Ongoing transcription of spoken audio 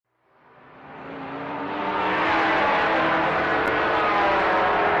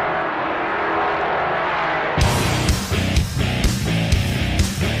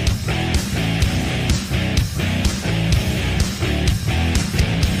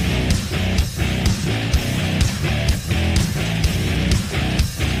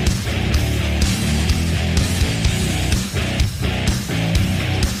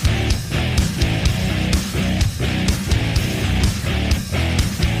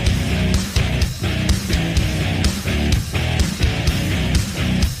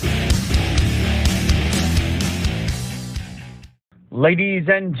Ladies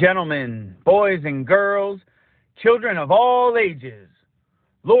and gentlemen, boys and girls, children of all ages,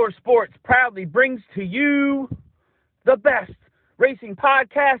 Lore Sports proudly brings to you the best racing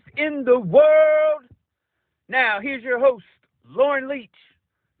podcast in the world. Now, here's your host, Lauren Leach,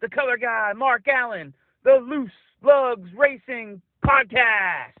 the color guy, Mark Allen, the Lugs Racing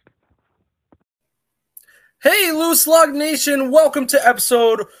Podcast. Hey, Loose Lug Nation, welcome to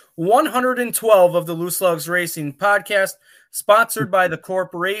episode 112 of the Loose Lugs Racing Podcast, sponsored by the Corp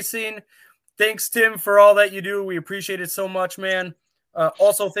Racing. Thanks, Tim, for all that you do. We appreciate it so much, man.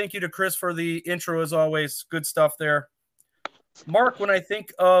 Also, thank you to Chris for the intro, as always. Good stuff there. Mark, when I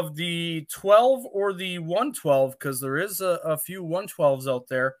think of the 12 or the 112, because there is a few 112s out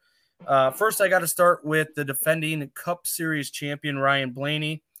there, first I got to start with the defending Cup Series champion, Ryan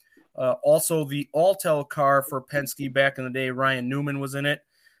Blaney. Also, the Alltel car for Penske back in the day, Ryan Newman was in it.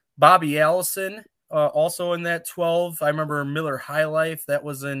 Bobby Allison, also in that 12. I remember Miller High Life. That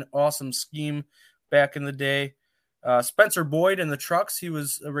was an awesome scheme back in the day. Spencer Boyd in the trucks. He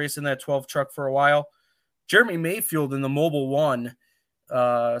was racing that 12 truck for a while. Jeremy Mayfield in the Mobile One.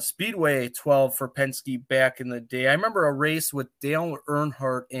 Speedway 12 for Penske back in the day. I remember a race with Dale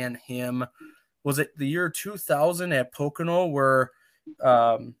Earnhardt and him. Was it the year 2000 at Pocono where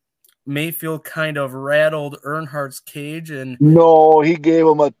Mayfield kind of rattled Earnhardt's cage? And no, he gave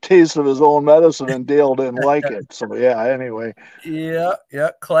him a taste of his own medicine and Dale didn't like it. So yeah, anyway. Yeah,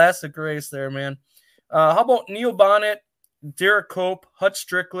 classic race there, man. How about Neil Bonnet, Derek Cope, Hutch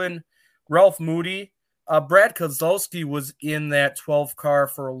Strickland, Ralph Moody? Brad Kozlowski was in that 12 car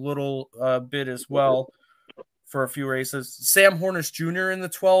for a little bit as well for a few races. Sam Hornish Jr. in the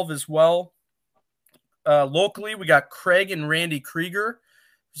 12 as well. Locally, we got Craig and Randy Krieger.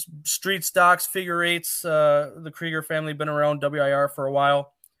 Street stocks, figure eights. The Krieger family been around WIR for a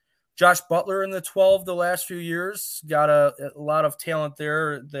while. Josh Butler in the 12 the last few years. Got a lot of talent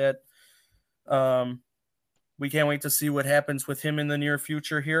there that we can't wait to see what happens with him in the near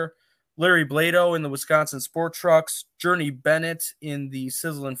future here. Larry Blado in the Wisconsin Sport Trucks. Journey Bennett in the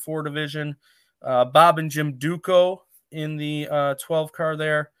Sizzle and 4 division. Bob and Jim Duco in the 12 car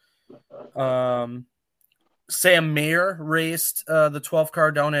there. Sam Mayer raced the 12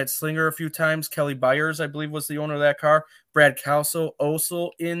 car down at Slinger a few times. Kelly Byers, I believe, was the owner of that car. Brad Calso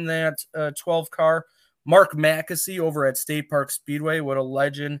also in that 12 car. Mark Mackesy over at State Park Speedway. What a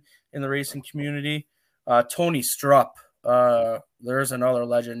legend in the racing community. Tony Strupp. There's another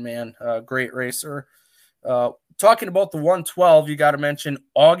legend, man. Great racer. Talking about the 112, you got to mention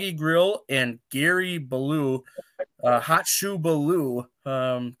Augie Grill and Gary Ballou. Hot Shoe Ballou.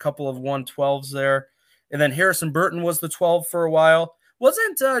 Couple of 112s there. And then Harrison Burton was the 12 for a while.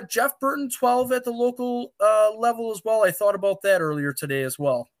 Wasn't Jeff Burton 12 at the local level as well? I thought about that earlier today as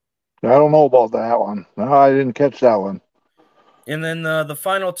well. I don't know about that one. No, I didn't catch that one. And then the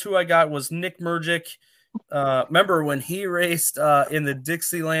final two I got was Nick Murgic. Remember when he raced in the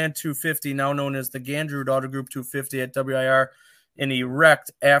Dixieland 250, now known as the Gandrud Auto Group 250 at WIR, and he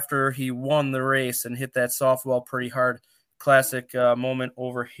wrecked after he won the race and hit that softball pretty hard. Classic moment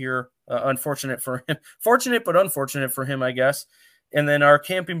over here. Unfortunate for him. Fortunate, but unfortunate for him, I guess. And then our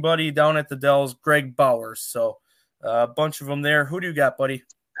camping buddy down at the Dells, Greg Bowers. So a bunch of them there. Who do you got, buddy?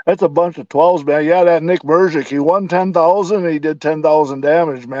 That's a bunch of 12s, man. Yeah, that Nick Murgic, he won 10,000 and he did 10,000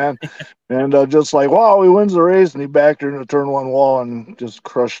 damage, man. And just like, wow, he wins the race, and he backed her in the turn one wall and just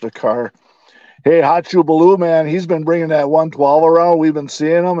crushed the car. Hey, Hot Shoe Ballou, man, he's been bringing that 112 around. We've been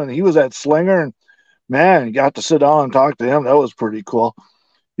seeing him, and he was at Slinger, and man, you got to sit down and talk to him. That was pretty cool.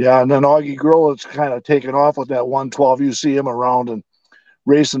 Yeah, and then Augie Grill is kind of taking off with that 112. You see him around and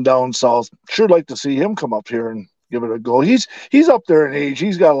racing down south. Sure like to see him come up here and give it a go. He's up there in age.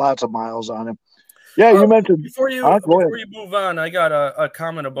 He's got lots of miles on him. Yeah, you mentioned before you move on, I got a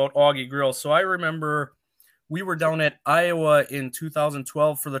comment about Augie Grill. So I remember we were down at Iowa in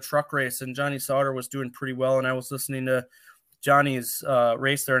 2012 for the truck race, and Johnny Sauter was doing pretty well, and I was listening to Johnny's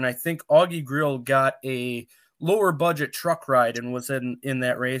race there, and I think Augie Grill got a lower budget truck ride and was in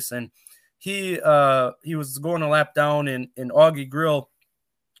that race, and he was going a lap down, and Augie Grill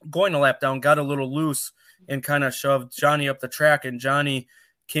going a lap down got a little loose and kind of shoved Johnny up the track, and Johnny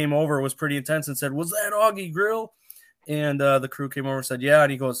came over, was pretty intense, and said, "Was that Augie Grill?" And the crew came over and said, "Yeah,"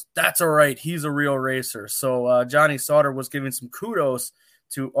 and he goes, "That's all right, he's a real racer." So Johnny Sauter was giving some kudos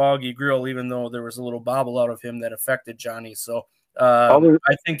to Augie Grill, even though there was a little bobble out of him that affected Johnny. So I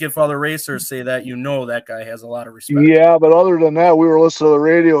think if other racers say that, that guy has a lot of respect. Yeah, but other than that, we were listening to the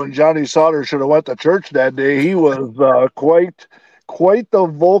radio, and Johnny Sauter should have went to church that day. He was quite the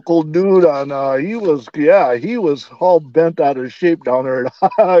vocal dude on he was all bent out of shape down there at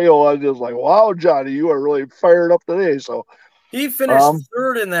Iowa. I was just like, wow, Johnny, you are really fired up today. So He finished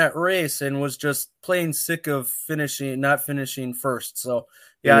third in that race and was just plain sick of not finishing first. So,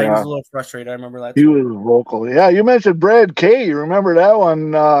 yeah, he was a little frustrated. I remember that. He was vocal. Yeah, you mentioned Brad Kay. You remember that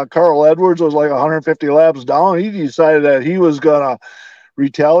one? Carl Edwards was like 150 laps down. He decided that he was going to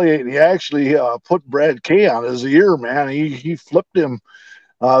retaliate, and he actually put Brad Kay on his ear, man. He flipped him.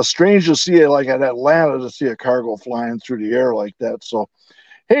 Strange to see it like at Atlanta, to see a car go flying through the air like that. So,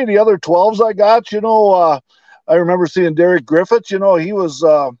 hey, the other 12s I got, I remember seeing Derek Griffiths. He was,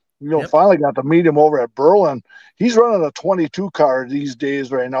 finally got to meet him over at Berlin. He's running a 22 car these days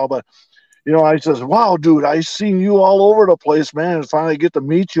right now. But, I says, wow, dude, I seen you all over the place, man. And finally get to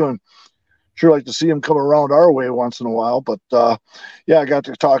meet you, and sure like to see him come around our way once in a while. But, I got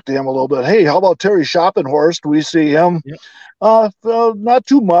to talk to him a little bit. Hey, how about Terry Schoppenhorst? We see him. Yep. Not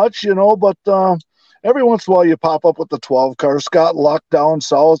too much, but every once in a while you pop up with the 12 car. Scott Luck down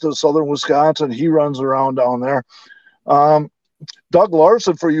south of southern Wisconsin. He runs around down there. Doug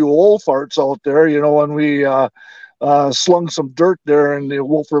Larson, for you old farts out there, when we slung some dirt there in the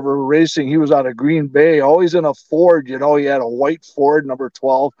Wolf River Racing, he was out of Green Bay, always in a Ford. He had a white Ford, number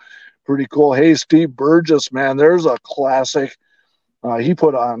 12. Pretty cool. Hey, Steve Burgess, man, there's a classic. He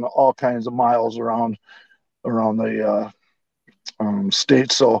put on all kinds of miles around the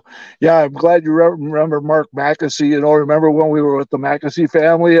state. So, yeah, I'm glad you remember Mark Mackesy. Remember when we were with the Mackesy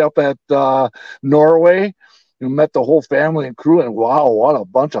family up at Norway? You met the whole family and crew, and wow, what a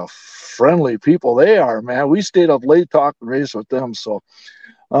bunch of friendly people they are, man. We stayed up late talking race with them. So,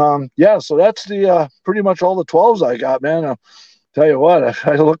 so that's the pretty much all the 12s I got, man. I'll tell you what, if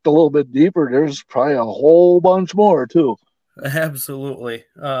I looked a little bit deeper, there's probably a whole bunch more too. Absolutely.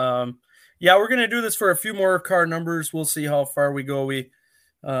 We're going to do this for a few more car numbers. We'll see how far we go. We'll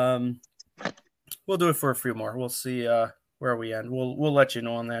do it for a few more. We'll see where we end. We'll let you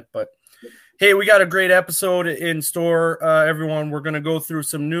know on that. But hey, we got a great episode in store, everyone. We're going to go through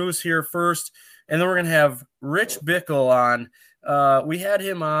some news here first, and then we're going to have Rich Bickle on. We had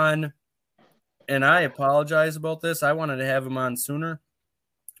him on, and I apologize about this. I wanted to have him on sooner.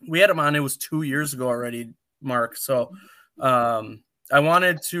 We had him on. It was 2 years ago already, Mark. So, I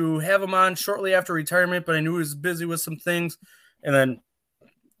wanted to have him on shortly after retirement, but I knew he was busy with some things. And then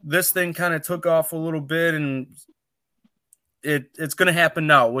this thing kind of took off a little bit, and it's going to happen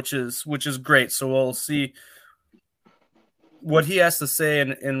now, which is great. So we'll see what he has to say,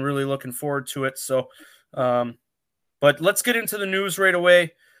 and really looking forward to it. So, but let's get into the news right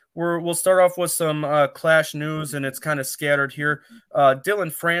away. We'll start off with some Clash news, and it's kind of scattered here.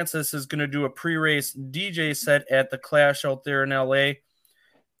 Dylan Francis is going to do a pre-race DJ set at the Clash out there in LA.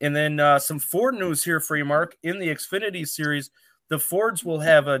 And then some Ford news here for you, Mark. In the Xfinity Series, the Fords will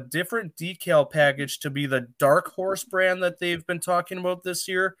have a different decal package to be the Dark Horse brand that they've been talking about this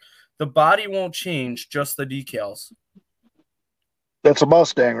year. The body won't change, just the decals. That's a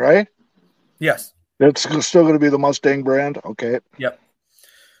Mustang, right? Yes. It's still going to be the Mustang brand? Okay. Yep.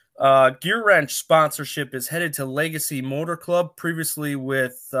 Gear Wrench sponsorship is headed to Legacy Motor Club, previously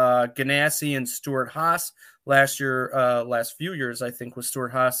with Ganassi and Stuart Haas. Last few years, I think, with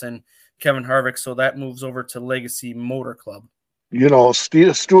Stuart Haas and Kevin Harvick. So that moves over to Legacy Motor Club.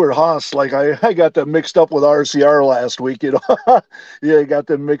 Stuart Haas, like I got them mixed up with RCR last week, Yeah, I got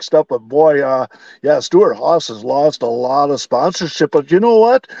them mixed up, but boy, Stuart Haas has lost a lot of sponsorship, but you know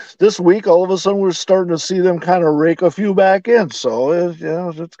what? This week, all of a sudden, we're starting to see them kind of rake a few back in, so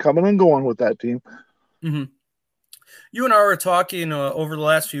it's coming and going with that team. Mm-hmm. You and I were talking over the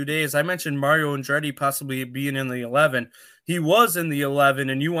last few days. I mentioned Mario Andretti possibly being in the 11. He was in the 11,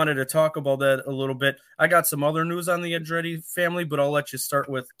 and you wanted to talk about that a little bit. I got some other news on the Andretti family, but I'll let you start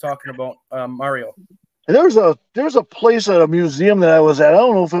with talking about Mario. There's a place at a museum that I was at. I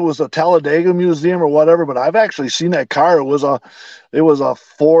don't know if it was a Talladega museum or whatever, but I've actually seen that car. It was a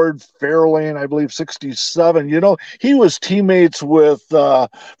Ford Fairlane, I believe, 67. He was teammates with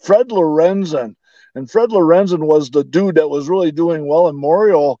Fred Lorenzen. And Fred Lorenzen was the dude that was really doing well. And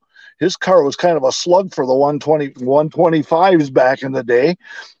Mario, his car was kind of a slug for the 125s back in the day.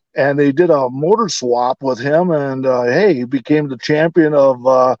 And they did a motor swap with him. And, he became the champion of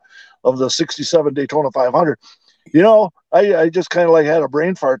the 67 Daytona 500. I just kind of like had a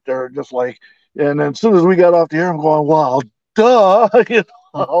brain fart there, just like, and then as soon as we got off the air, I'm going, wow, duh.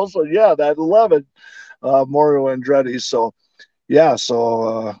 Also, that 11, Mario Andretti. So,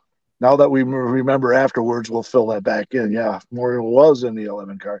 now that we remember afterwards, we'll fill that back in. Yeah, Mario was in the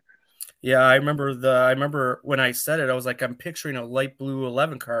 11 car. Yeah, I remember when I said it, I was like, I'm picturing a light blue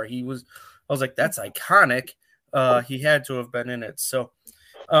 11 car. I was like, that's iconic. He had to have been in it. So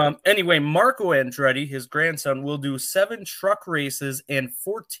anyway, Marco Andretti, his grandson, will do 7 truck races and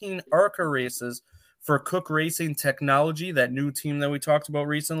 14 ARCA races for Cook Racing Technology, that new team that we talked about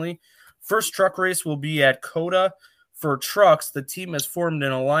recently. First truck race will be at COTA. For trucks, the team has formed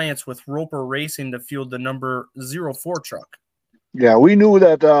an alliance with Roper Racing to field the number 04 truck. Yeah, we knew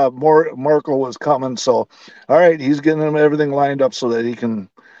that Marco was coming, so all right, he's getting him everything lined up so that he can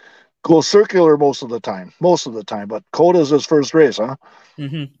go circular most of the time. But COTA's his first race, huh?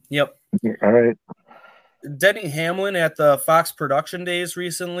 Mm-hmm. Yep. All right. Denny Hamlin at the Fox Production Days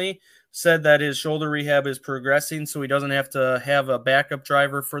recently said that his shoulder rehab is progressing, so he doesn't have to have a backup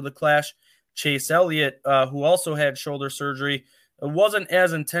driver for the Clash. Chase Elliott, who also had shoulder surgery, wasn't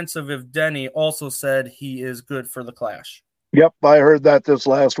as intensive as Denny, also said he is good for the Clash. Yep, I heard that this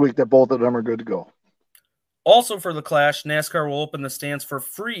last week that both of them are good to go. Also for the Clash, NASCAR will open the stands for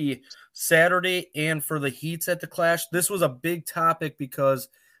free Saturday and for the heats at the Clash. This was a big topic because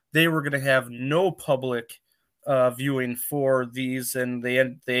they were going to have no public viewing for these, and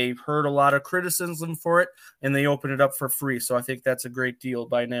they heard a lot of criticism for it, and they opened it up for free. So I think that's a great deal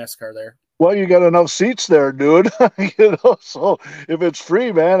by NASCAR there. Well, you got enough seats there, dude. So if it's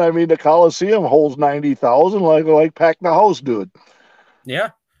free, man, I mean, the Coliseum holds 90,000, like pack the house, dude. Yeah,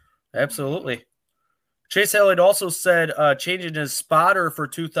 absolutely. Chase Elliott also said changing his spotter for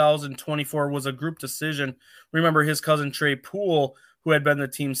 2024 was a group decision. Remember, his cousin Trey Poole, who had been the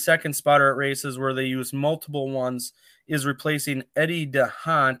team's second spotter at races where they used multiple ones, is replacing Eddie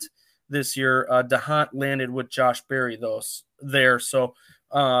DeHaan this year. DeHaan landed with Josh Berry there. So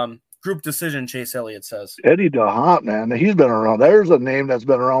group decision, Chase Elliott says. Eddie DeHaan, man, he's been around. There's a name that's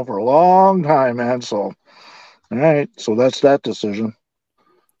been around for a long time, man. So, all right, so that's that decision.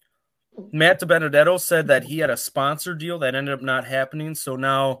 Matt DiBenedetto said that he had a sponsor deal that ended up not happening, so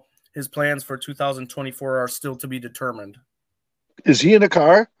now his plans for 2024 are still to be determined. Is he in a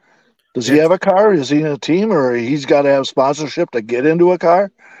car? Does he have a car? Is he in a team, or he's got to have sponsorship to get into a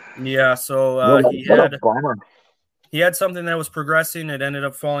car? Yeah, so he had something that was progressing. It ended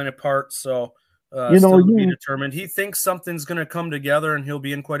up falling apart, so still to be determined. He thinks something's going to come together, and he'll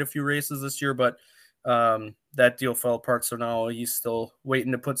be in quite a few races this year, but that deal fell apart, so now he's still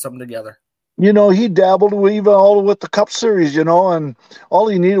waiting to put something together. He dabbled with the Cup Series, and all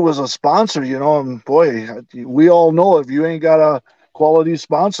he needed was a sponsor, and boy, we all know if you ain't got a quality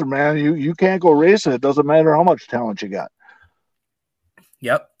sponsor, man, you can't go racing. It doesn't matter how much talent you got.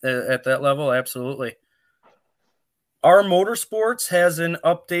 Yep, at that level, absolutely. Our Motorsports has an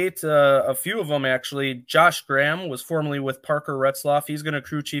update, a few of them actually. Josh Graham was formerly with Parker Retzlaff. He's going to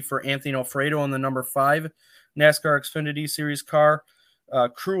crew chief for Anthony Alfredo in the number 5 NASCAR Xfinity Series car.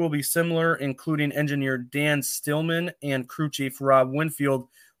 Crew will be similar, including engineer Dan Stillman and crew chief Rob Winfield.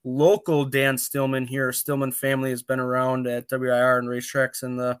 Local Dan Stillman here. Stillman family has been around at WIR and racetracks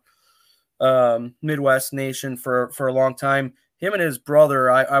in the Midwest nation for a long time. Him and his brother,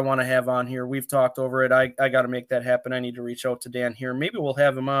 I want to have on here. We've talked over it. I got to make that happen. I need to reach out to Dan here. Maybe we'll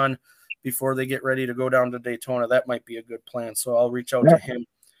have him on before they get ready to go down to Daytona. That might be a good plan. So I'll reach out to him.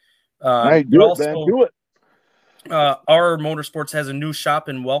 Do it. Our Motorsports has a new shop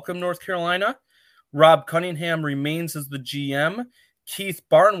in Welcome, North Carolina. Rob Cunningham remains as the GM. Keith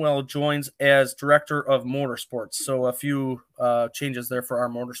Barnwell joins as director of Motorsports. So a few changes there for our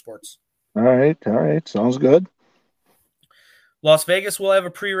Motorsports. All right. Sounds good. Las Vegas will have a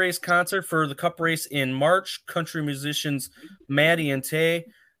pre-race concert for the Cup race in March. Country musicians Maddie and Tay.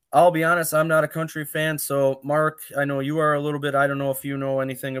 I'll be honest, I'm not a country fan. So, Mark, I know you are a little bit. I don't know if you know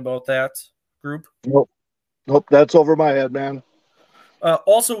anything about that group. Nope, that's over my head, man.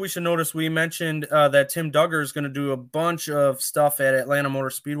 Also, we should notice we mentioned that Tim Duggar is going to do a bunch of stuff at Atlanta Motor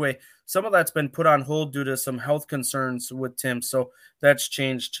Speedway. Some of that's been put on hold due to some health concerns with Tim. So that's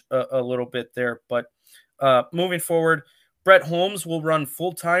changed a little bit there. But moving forward, Brett Holmes will run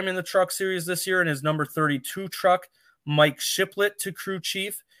full-time in the Truck Series this year in his number 32 truck. Mike Shiplett to crew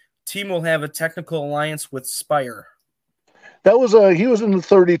chief. Team will have a technical alliance with Spire. That was he was in the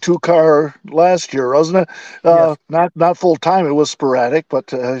 32 car last year, wasn't it? Yes. Not full-time. It was sporadic, but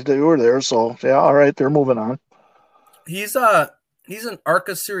they were there. So, yeah, all right, they're moving on. He's an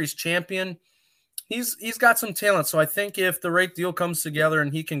ARCA Series champion. He's got some talent. So I think if the right deal comes together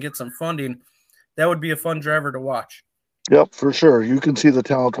and he can get some funding, that would be a fun driver to watch. Yep, for sure. You can see the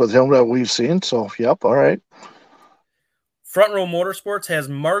talent with him that we've seen. So, yep, all right. Front Row Motorsports has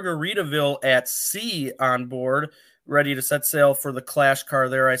Margaritaville at Sea on board, ready to set sail for the Clash car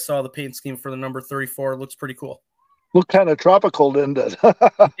there. I saw the paint scheme for the number 34. It looks pretty cool. Look kind of tropical, didn't it?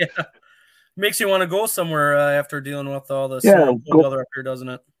 Yeah. Makes you want to go somewhere after dealing with all the weather up here, doesn't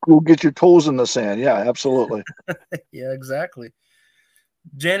it? Go get your toes in the sand. Yeah, absolutely. Yeah, exactly.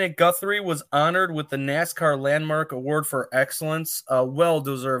 Janet Guthrie was honored with the NASCAR Landmark Award for Excellence. A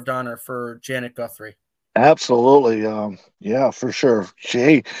well-deserved honor for Janet Guthrie. Absolutely. Yeah, for sure.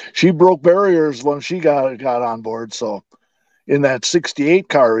 She broke barriers when she got on board. So in that 68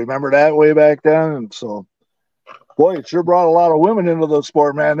 car, remember that way back then? And so, boy, it sure brought a lot of women into the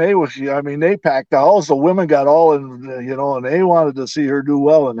sport, man. They packed the house. The women got all in, and they wanted to see her do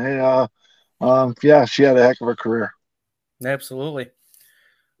well. And yeah, she had a heck of a career. Absolutely.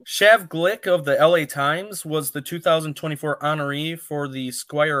 Shav Glick of the LA Times was the 2024 honoree for the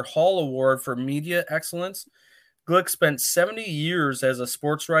Squire Hall Award for Media Excellence. Glick spent 70 years as a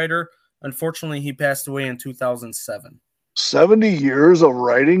sports writer. Unfortunately, he passed away in 2007. 70 years of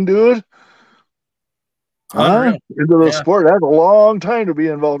writing, dude? Unreal. Into the sport. That's a long time to be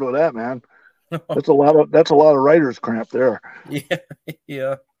involved with that, man. That's a lot of writer's cramp there.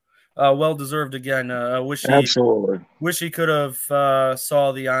 Yeah. Well deserved again. Absolutely. Wish he could have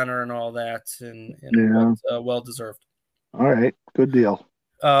saw the honor and all that, well deserved. All right, good deal.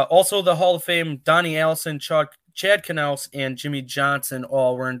 Also, the Hall of Fame, Donnie Allison, Chad Knaus, and Jimmy Johnson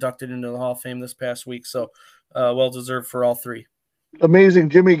all were inducted into the Hall of Fame this past week. So, well deserved for all three. Amazing,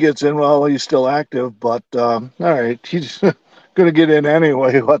 Jimmy gets in while he's still active, but all right, he's going to get in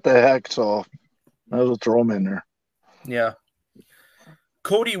anyway. What the heck? So, I'll throw him in there. Yeah.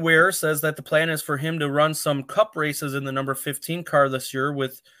 Cody Ware says that the plan is for him to run some cup races in the number 15 car this year,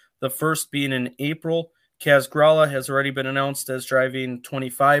 with the first being in April. Kaz Gralla has already been announced as driving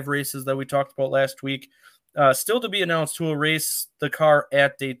 25 races that we talked about last week. Still to be announced who will race the car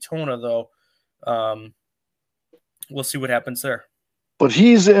at Daytona, though. We'll see what happens there. But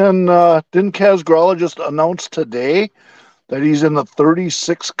he's in, didn't Kaz Gralla just announce today that he's in the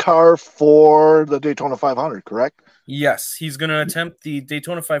 36 car for the Daytona 500, correct? Yes, he's going to attempt the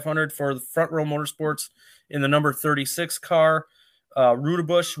Daytona 500 for the Front Row Motorsports in the number 36 car.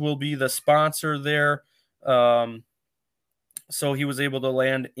 Rudebush will be the sponsor there. So he was able to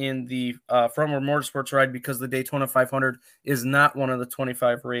land in the Front Row Motorsports ride because the Daytona 500 is not one of the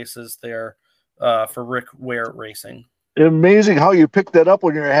 25 races there for Rick Ware Racing. Amazing how you picked that up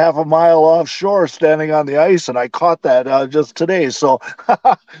when you're half a mile offshore standing on the ice, and I caught that just today. So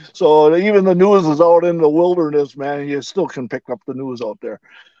so even the news is out in the wilderness, man. You still can pick up the news out there.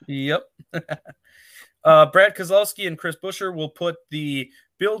 Yep. Brad Keselowski and Chris Buescher will put the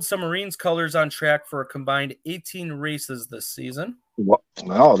Build Submarines colors on track for a combined 18 races this season.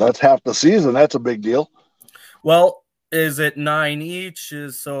 Wow, that's half the season. That's a big deal. Well, is it 9 each?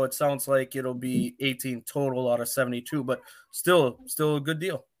 So it sounds like it'll be 18 total out of 72, but still a good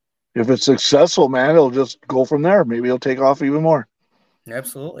deal. If it's successful, man, it'll just go from there. Maybe it'll take off even more.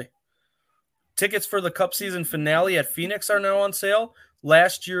 Absolutely. Tickets for the Cup season finale at Phoenix are now on sale.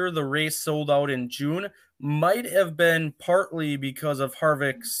 Last year, the race sold out in June. Might have been partly because of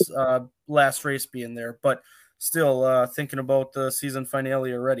Harvick's last race being there, but still thinking about the season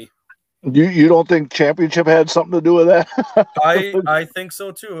finale already. You don't think championship had something to do with that? I think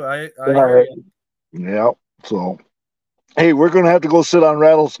so too. I hear you. Yeah. So, hey, we're gonna have to go sit on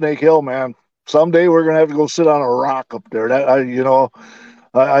Rattlesnake Hill, man. Someday we're gonna have to go sit on a rock up there.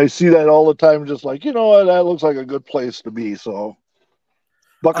 I see that all the time. Just like, that looks like a good place to be. So,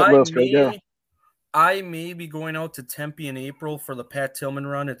 bucket list right there. I may be going out to Tempe in April for the Pat Tillman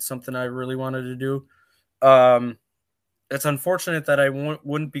run. It's something I really wanted to do. It's unfortunate that I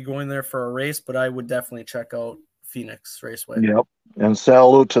wouldn't be going there for a race, but I would definitely check out Phoenix Raceway. Yep. And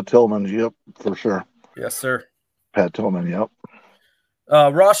salute to Tillman. Yep, for sure. Yes, sir. Pat Tillman, yep.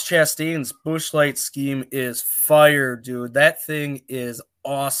 Ross Chastain's Busch Light scheme is fire, dude. That thing is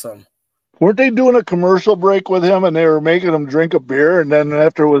awesome. Weren't they doing a commercial break with him, and they were making him drink a beer, and then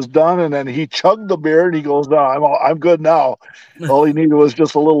after it was done, and then he chugged the beer, and he goes, "No, I'm good now." All he needed was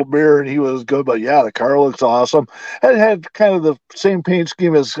just a little beer, and he was good. But yeah, the car looks awesome. It had kind of the same paint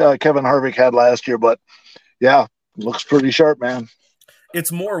scheme as Kevin Harvick had last year, but yeah, looks pretty sharp, man.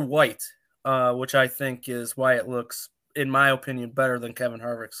 It's more white, which I think is why it looks, in my opinion, better than Kevin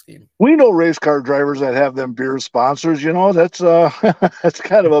Harvick's scheme. We know race car drivers that have them beer sponsors. That's that's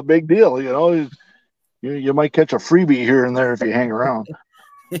kind of a big deal. You might catch a freebie here and there if you hang around.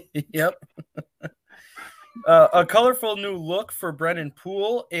 Yep. A colorful new look for Brennan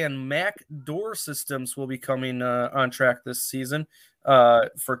Poole and Mack door systems will be coming on track this season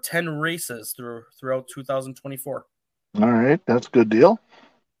for 10 races throughout 2024. All right, that's a good deal.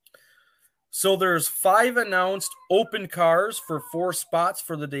 So there's 5 announced open cars for 4 spots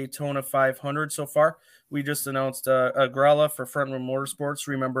for the Daytona 500 so far. We just announced Gralla for Front Row Motorsports.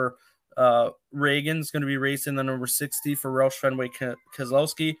 Remember, Reagan's going to be racing the number 60 for Roush Fenway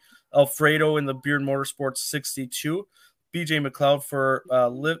Keselowski. Alfredo in the Beard Motorsports 62. BJ McLeod for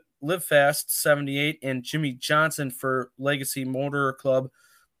Live Fast 78, and Jimmy Johnson for Legacy Motor Club.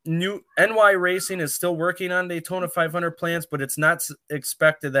 New NY Racing is still working on Daytona 500 plans, but it's not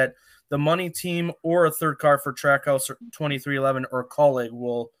expected that the money team or a third car for Trackhouse 2311 or Colleague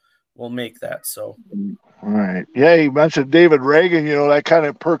will make that. So, all right. Yeah, you mentioned David Reagan. That kind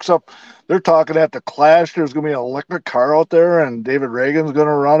of perks up. They're talking at the Clash. There's going to be an electric car out there, and David Reagan's going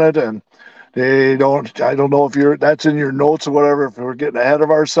to run it. And I don't know if that's in your notes or whatever, if we're getting ahead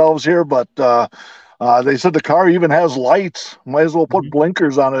of ourselves here, but they said the car even has lights. Might as well put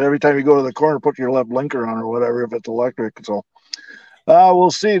blinkers on it every time you go to the corner, put your left blinker on or whatever if it's electric. So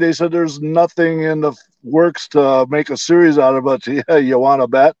we'll see. They said there's nothing in the works to make a series out of it. Yeah, you want to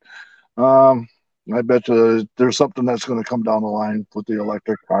bet? I bet you there's something that's going to come down the line with the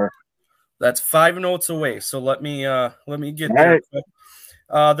electric car. That's 5 notes away. So let me get All there.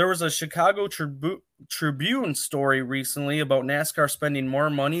 right. There was a Chicago Tribune story recently about NASCAR spending more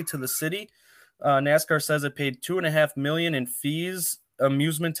money to the city. NASCAR says it paid $2.5 million in fees,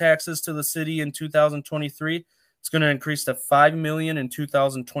 amusement taxes to the city in 2023. It's going to increase to $5 million in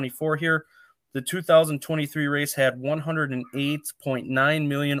 2024 here. The 2023 race had $108.9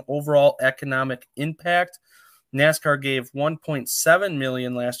 million overall economic impact. NASCAR gave $1.7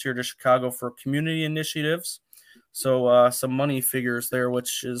 million last year to Chicago for community initiatives. So some money figures there,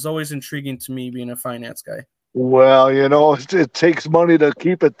 which is always intriguing to me being a finance guy. Well, it takes money to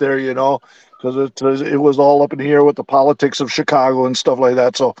keep it there, because it was all up in the air with the politics of Chicago and stuff like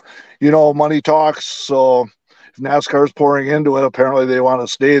that. So, money talks. So if NASCAR is pouring into it, apparently they want to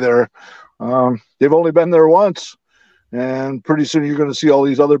stay there. They've only been there once, and pretty soon you're going to see all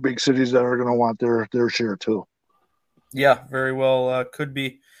these other big cities that are going to want their share too. Yeah, very well could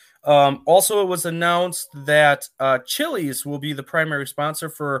be. Also, it was announced that Chili's will be the primary sponsor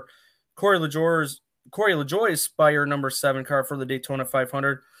for Corey LaJoie's Spire number 7 car for the Daytona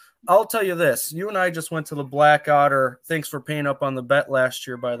 500. I'll tell you this. You and I just went to the Black Otter. Thanks for paying up on the bet last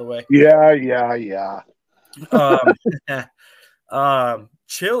year, by the way. Yeah.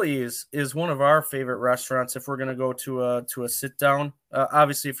 Chili's is one of our favorite restaurants if we're going to go to a sit down.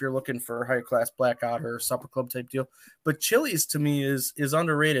 Obviously, if you're looking for a higher class Black Otter or supper club type deal, but Chili's to me is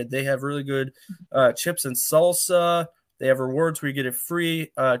underrated. They have really good chips and salsa. They have rewards where you get it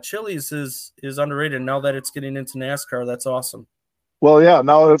free. Chili's is underrated now that it's getting into NASCAR. That's awesome. Well, yeah.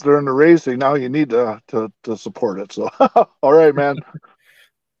 Now that they're in the racing, now you need to support it. So, all right, man.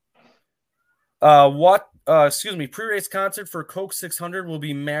 Pre-race concert for Coke 600 will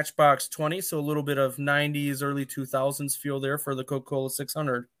be Matchbox 20, so a little bit of 90s, early 2000s feel there for the Coca-Cola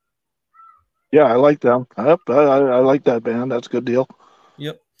 600. Yeah, I like them. I like that band. That's a good deal.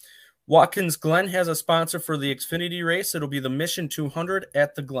 Yep. Watkins Glen has a sponsor for the Xfinity race. It'll be the Mission 200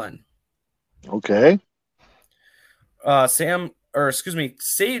 at the Glen. Okay. Sage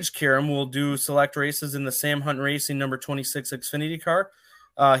Karam will do select races in the Sam Hunt Racing number 26 Xfinity car.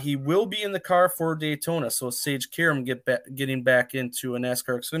 He will be in the car for Daytona, so Sage Karam getting back into a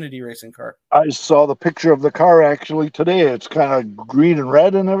NASCAR Xfinity racing car. I saw the picture of the car actually today. It's kind of green and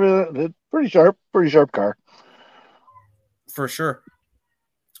red and everything. It's pretty sharp car. For sure.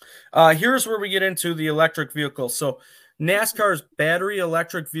 Here's where we get into the electric vehicle. So NASCAR's battery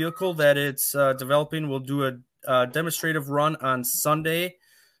electric vehicle that it's developing will do a demonstrative run on Sunday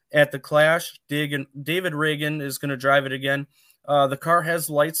at the Clash. David Reagan is going to drive it again. The car has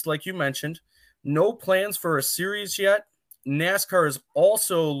lights, like you mentioned. No plans for a series yet. NASCAR is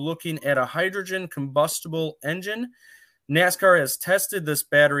also looking at a hydrogen combustible engine. NASCAR has tested this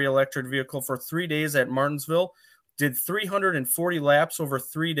battery electric vehicle for 3 days at Martinsville. Did 340 laps over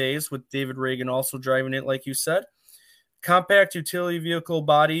 3 days with David Reagan also driving it, like you said. Compact utility vehicle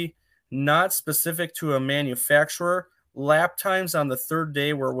body, not specific to a manufacturer. Lap times on the third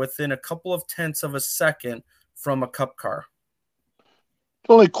day were within a couple of tenths of a second from a Cup car.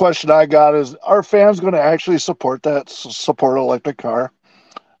 The only question I got is, are fans going to actually support electric car?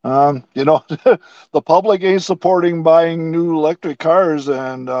 The public ain't supporting buying new electric cars,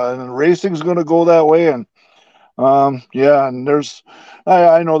 and racing's going to go that way. And and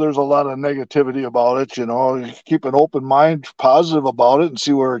I know there's a lot of negativity about it. Keep an open mind, positive about it, and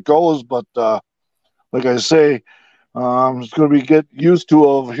see where it goes. But like I say, it's going to be get used to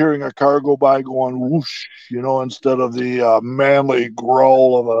of hearing a car go by going whoosh, instead of the manly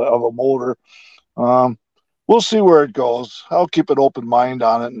growl of a motor. We'll see where it goes. I'll keep an open mind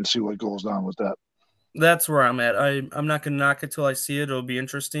on it and see what goes on with that. That's where I'm at. I'm not going to knock it till I see it. It'll be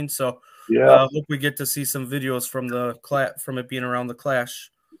interesting. So yeah, hope we get to see some videos from it being around the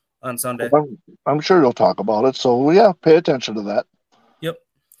Clash on Sunday. I'm sure you'll talk about it. So yeah, pay attention to that. Yep.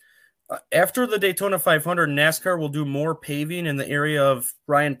 After the Daytona 500, NASCAR will do more paving in the area of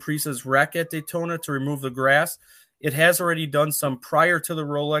Ryan Preece's wreck at Daytona to remove the grass. It has already done some prior to the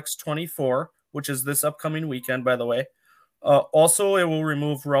Rolex 24, which is this upcoming weekend, by the way. Also, it will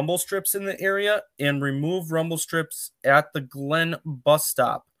remove rumble strips in the area and remove rumble strips at the Glen bus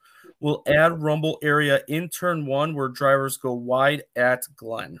stop. We'll add rumble area in turn 1 where drivers go wide at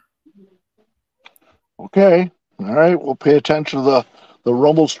Glen. Okay. All right. We'll pay attention to the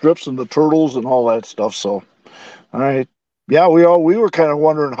rumble strips and the turtles and all that stuff. So, all right. Yeah, we were kind of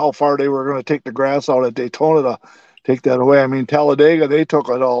wondering how far they were going to take the grass out at Daytona to take that away. I mean, Talladega, they took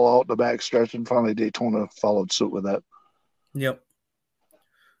it all out in the back stretch, and finally Daytona followed suit with that. Yep.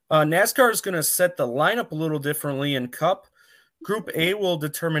 NASCAR is going to set the lineup a little differently in Cup. Group A will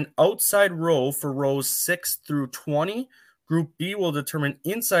determine outside row for rows 6 through 20. Group B will determine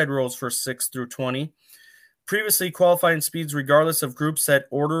inside rows for 6 through 20. Previously qualifying speeds, regardless of group set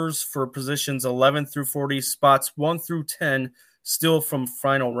orders for positions 11 through 40, spots 1 through 10, still from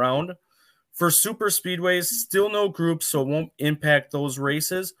final round. For super speedways, still no groups, so it won't impact those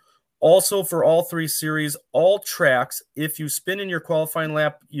races. Also, for all 3 series, all tracks, if you spin in your qualifying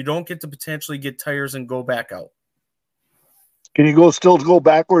lap, you don't get to potentially get tires and go back out. Can you still go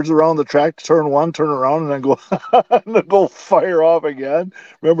backwards around the track, turn 1, turn around, and then go and then go fire off again?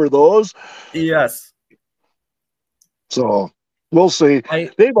 Remember those? Yes. So we'll see.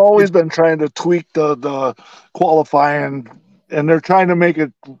 They've always been trying to tweak the qualifying, and they're trying to make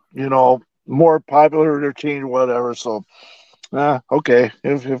it, more popular or change whatever. So, okay,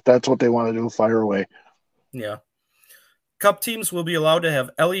 if that's what they want to do, fire away. Yeah. Cup teams will be allowed to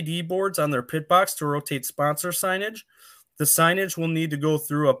have LED boards on their pit box to rotate sponsor signage. The signage will need to go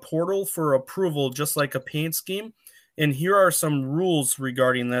through a portal for approval, just like a paint scheme. And here are some rules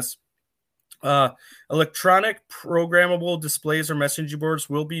regarding this. Electronic programmable displays or messaging boards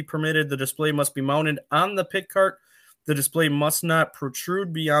will be permitted. The display must be mounted on the pit cart. The display must not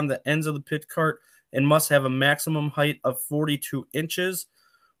protrude beyond the ends of the pit cart and must have a maximum height of 42 inches.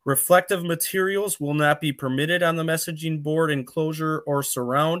 Reflective materials will not be permitted on the messaging board enclosure or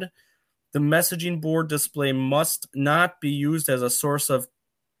surround. The messaging board display must not be used as a source of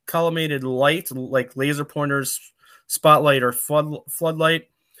collimated light like laser pointers, spotlight, or floodlight.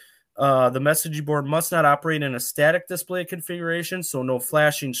 The messaging board must not operate in a static display configuration, so no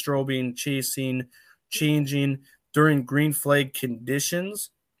flashing, strobing, chasing, changing during green flag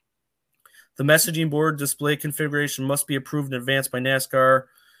conditions. The messaging board display configuration must be approved in advance by NASCAR.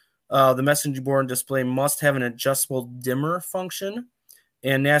 The messaging board display must have an adjustable dimmer function,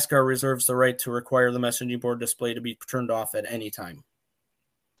 and NASCAR reserves the right to require the messaging board display to be turned off at any time.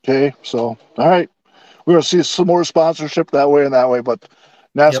 Okay, so, all right. We're going to see some more sponsorship that way and that way, but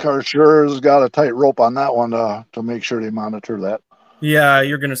NASCAR sure has got a tight rope on that one to make sure they monitor that. Yeah,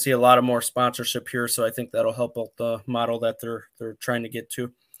 you're going to see a lot of more sponsorship here, so I think that'll help out the model that they're trying to get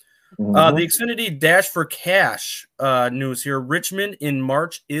to. Mm-hmm. The Xfinity Dash for Cash news here. Richmond in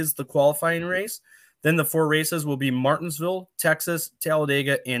March is the qualifying race. Then the 4 races will be Martinsville, Texas,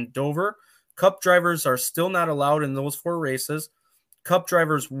 Talladega, and Dover. Cup drivers are still not allowed in those 4 races. Cup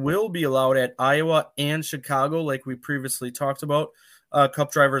drivers will be allowed at Iowa and Chicago, like we previously talked about.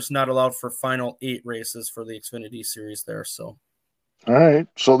 Cup drivers not allowed for final 8 races for the Xfinity Series there. So, all right.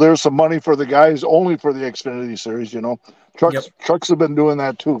 So there's some money for the guys only for the Xfinity Series. Trucks have been doing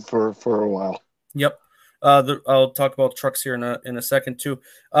that too for a while. Yep. I'll talk about trucks here in a second too.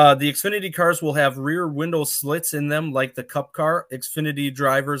 The Xfinity cars will have rear window slits in them like the Cup car. Xfinity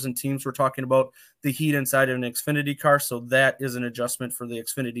drivers and teams were talking about the heat inside of an Xfinity car, so that is an adjustment for the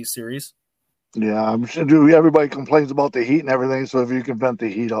Xfinity Series. Yeah, I'm sure everybody complains about the heat and everything, so if you can vent the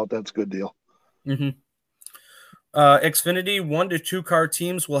heat out, that's a good deal. Mm-hmm. Xfinity 1 to 2 car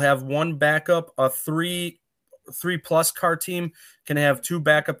teams will have 1 backup. A 3+ car team can have 2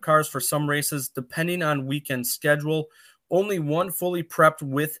 backup cars for some races, depending on weekend schedule. Only 1 fully prepped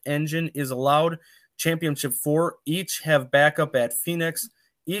with engine is allowed. Championship 4 each have backup at Phoenix.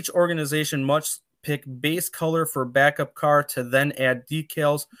 Each organization must pick base color for backup car to then add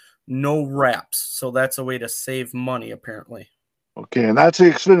decals. No wraps. So that's a way to save money, apparently. Okay, and that's the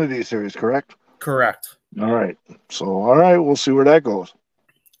Xfinity Series, correct? Correct. All right. So, all right, we'll see where that goes.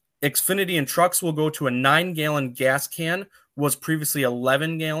 Xfinity and trucks will go to a 9-gallon gas can, was previously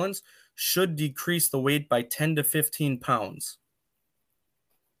 11 gallons, should decrease the weight by 10 to 15 pounds.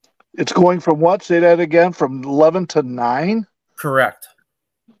 It's going from what? Say that again, from 11 to 9? Correct.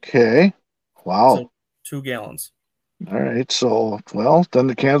 Okay. Wow. So 2 gallons. All right. So, well, then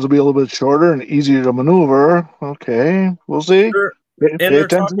the cans will be a little bit shorter and easier to maneuver. Okay. We'll see. Sure. Pay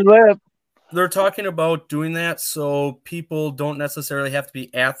attention to that. They're talking about doing that so people don't necessarily have to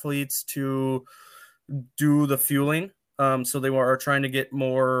be athletes to do the fueling. So they are trying to get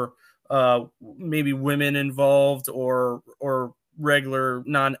more maybe women involved or regular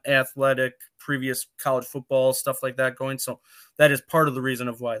non-athletic previous college football stuff like that going. So that is part of the reason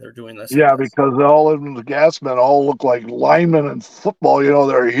of why they're doing this. Yeah, because all of them, the gas men all look like linemen in football. You know,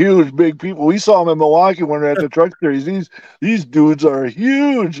 they're huge, big people. We saw them in Milwaukee when we were at the truck series. These dudes are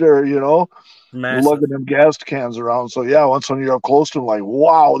huge. They're, you know, lugging them gas cans around. So yeah, once when you're up close to them, like,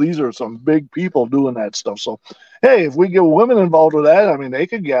 wow, these are some big people doing that stuff. So hey, if we get women involved with that, I mean, they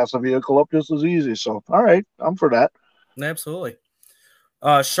could gas a vehicle up just as easy. So all right, I'm for that. Absolutely.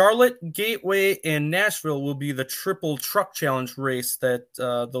 Charlotte, Gateway, and Nashville will be the triple truck challenge race that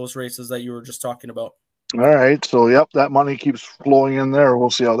those races that you were just talking about. All right. So, yep, that money keeps flowing in there. We'll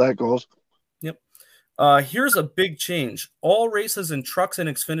see how that goes. Yep. Here's a big change. All races in trucks and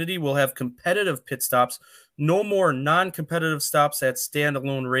Xfinity will have competitive pit stops. No more non-competitive stops at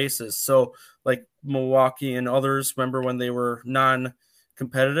standalone races. So, like Milwaukee and others, remember when they were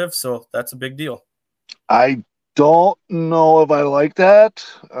non-competitive? So, that's a big deal. I don't know if I like that.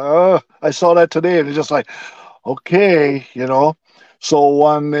 I saw that today, and it's just like, okay, you know. So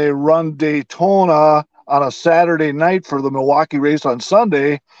when they run Daytona on a Saturday night for the Milwaukee race on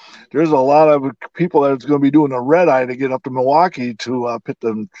Sunday, there's a lot of people that's going to be doing a red eye to get up to Milwaukee to pit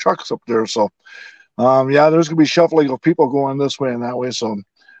the trucks up there. So, yeah, there's going to be shuffling of people going this way and that way. So,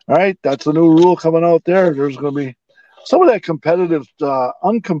 all right, that's the new rule coming out there. There's going to be some of that competitive,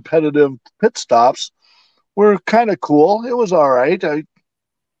 uncompetitive pit stops were kind of cool. It was all right. You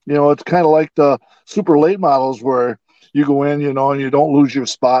know, it's kind of like the super late models where you go in, you know, and you don't lose your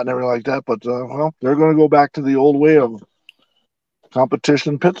spot and everything like that. But, well, they're going to go back to the old way of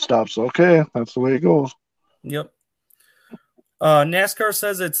competition pit stops. Okay, that's the way it goes. Yep. NASCAR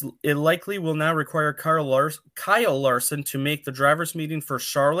says it likely will now require Kyle Larson to make the driver's meeting for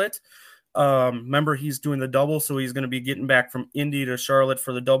Charlotte. Remember, he's doing the double, so he's going to be getting back from Indy to Charlotte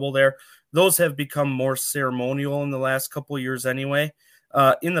for the double there. Those have become more ceremonial in the last couple of years anyway.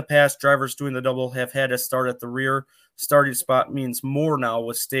 In the past, drivers doing the double have had to start at the rear. Starting spot means more now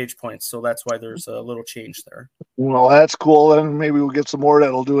with stage points, so that's why there's a little change there. Well, that's cool, and maybe we'll get some more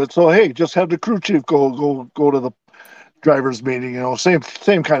that'll do it. So, hey, just have the crew chief go to the driver's meeting. You know, same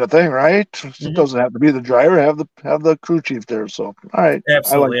kind of thing, right? It doesn't have to be the driver. Have the crew chief there. So, all right,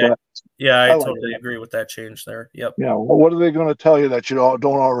 absolutely. I like that. Yeah, I totally agree with that change there. Yep. Yeah. Well, what are they going to tell you that you don't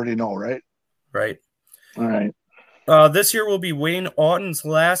already know, right? Right. All right. This year will be Wayne Auten's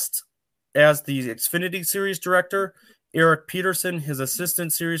last as the Xfinity Series director. Eric Peterson, his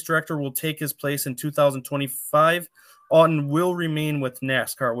assistant series director, will take his place in 2025. Auten will remain with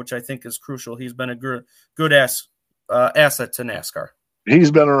NASCAR, which I think is crucial. He's been a good asset to NASCAR. He's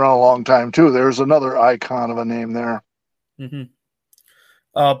been around a long time, too. There's another icon of a name there. Mm-hmm.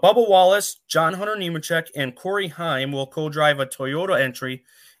 Bubba Wallace, John Hunter Nemechek, and Corey Heim will co-drive a Toyota entry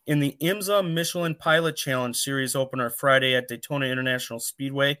in the IMSA Michelin Pilot Challenge Series opener Friday at Daytona International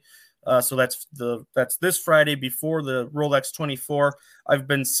Speedway. So that's this Friday before the Rolex 24. I've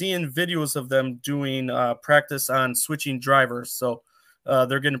been seeing videos of them doing practice on switching drivers, so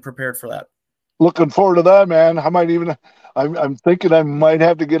they're getting prepared for that. Looking forward to that, man. I'm thinking I might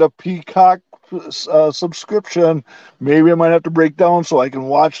have to get a Peacock subscription. Maybe I might have to break down so I can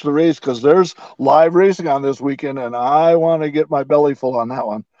watch the race because there's live racing on this weekend, and I want to get my belly full on that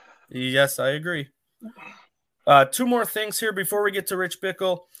one. Yes, I agree. Two more things here before we get to Rich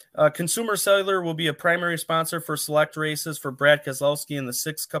Bickle. Consumer Cellular will be a primary sponsor for select races for Brad Keselowski in the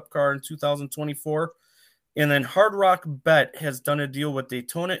 6 Cup car in 2024. And then Hard Rock Bet has done a deal with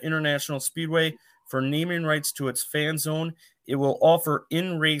Daytona International Speedway for naming rights to its fan zone. It will offer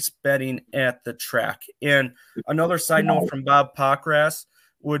in-race betting at the track. And another side note from Bob Pockras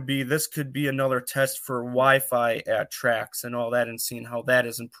would be this could be another test for Wi-Fi at tracks and all that and seeing how that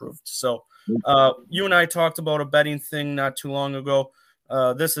is improved. So you and I talked about a betting thing not too long ago.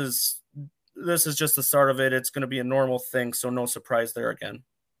 This is just the start of it. It's going to be a normal thing, so no surprise there again.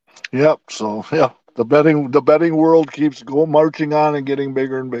 Yep. So yeah, the betting world keeps marching on and getting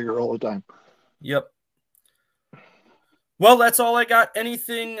bigger and bigger all the time. Yep. Well, that's all I got.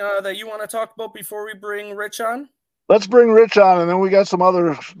 Anything that you want to talk about before we bring Rich on? Let's bring Rich on, and then we got some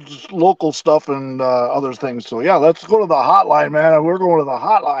other local stuff and other things. So yeah, let's go to the hotline, man. We're going to the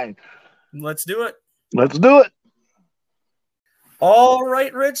hotline. Let's do it. Let's do it. All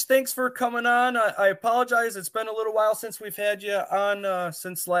right, Rich, thanks for coming on. I apologize. It's been a little while since we've had you on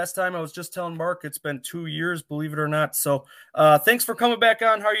since last time. I was just telling Mark it's been 2 years, believe it or not. So thanks for coming back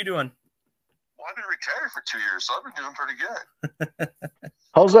on. How are you doing? Well, I've been retired for 2 years, so I've been doing pretty good.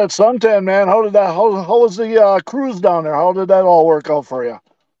 How's that suntan, man? How was the cruise down there? How did that all work out for you?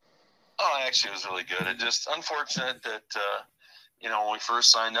 Oh, actually, it was really good. It just unfortunate that when we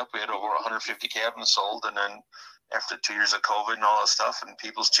first signed up, we had over 150 cabins sold, and then after 2 years of COVID and all that stuff, and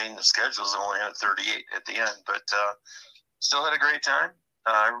people's changing their schedules, we only had 38 at the end. But still had a great time.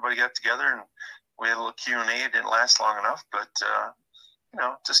 Everybody got together, and we had a little Q&A. It didn't last long enough, but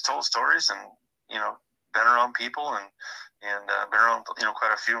just told stories and been around people and been around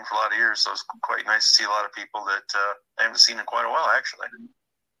quite a few for a lot of years. So it's quite nice to see a lot of people that I haven't seen in quite a while, actually.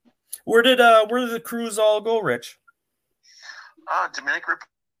 Where did the cruise all go, Rich? Dominican Republic,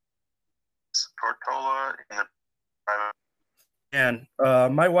 Tortola, and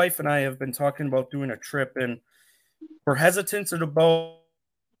my wife and I have been talking about doing a trip, and we're hesitant about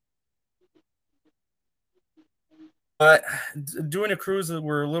doing a cruise.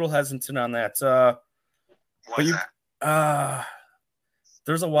 We're a little hesitant on that. Why is that?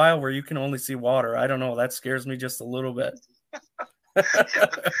 There's a while where you can only see water. I don't know. That scares me just a little bit.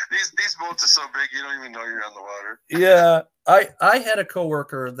 These boats are so big you don't even know you're on the water. Yeah, I had a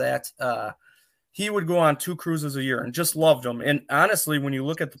coworker that he would go on 2 cruises a year and just loved them. And honestly, when you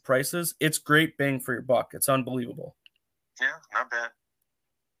look at the prices, it's great bang for your buck. It's unbelievable. Yeah, not bad.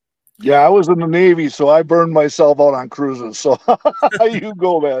 Yeah, I was in the Navy, so I burned myself out on cruises. So you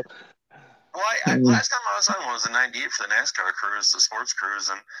go, man. Well, last time I was on was in '98 for the NASCAR cruise, the sports cruise,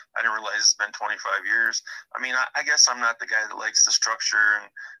 and I didn't realize it's been 25 years. I mean, I guess I'm not the guy that likes the structure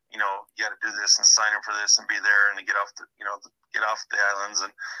and, you got to do this and sign up for this and be there and get off the islands.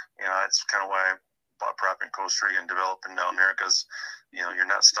 And, that's kind of why I bought property in Costa Rica and developing down there because, you're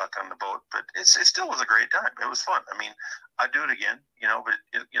not stuck on the boat. But it still was a great time. It was fun. I mean, I'd do it again, but,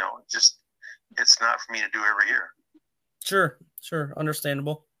 it's not for me to do every year. Sure.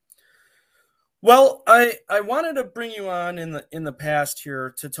 Understandable. Well, I wanted to bring you on in the past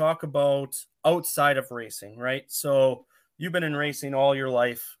here to talk about outside of racing, right? So you've been in racing all your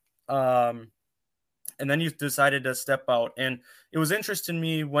life, and then you decided to step out. And it was interesting to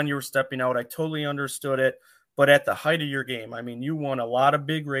me when you were stepping out. I totally understood it. But at the height of your game, I mean, you won a lot of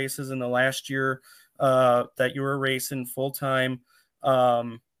big races in the last year that you were racing full time.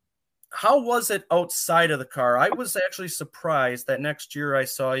 How was it outside of the car? I was actually surprised that next year I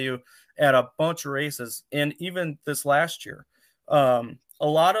saw you at a bunch of races, and even this last year. A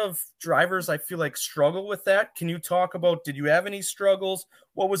lot of drivers, I feel like, struggle with that. Can you talk about, did you have any struggles?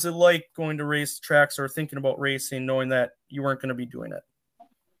 What was it like going to race tracks or thinking about racing, knowing that you weren't going to be doing it?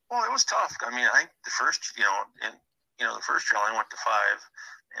 Well, it was tough. I mean, I think the first year I only went to 5,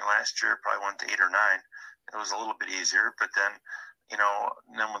 and last year I probably went to 8 or 9. It was a little bit easier, but then,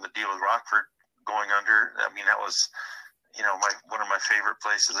 then with the deal with Rockford going under, I mean, that was, one of my favorite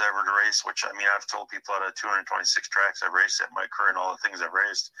places ever to race, which, I mean, I've told people out of 226 tracks I've raced at in my career and all the things I've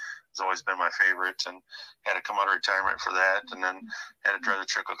raced, it's always been my favorite, and had to come out of retirement for that, and then had to drive the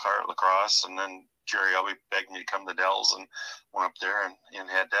trickle car at lacrosse, and then Jerry Elby begged me to come to Dells and went up there and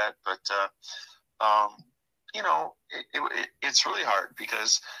had that. But, it's really hard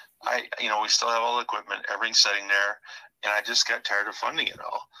because we still have all the equipment, everything's sitting there, and I just got tired of funding it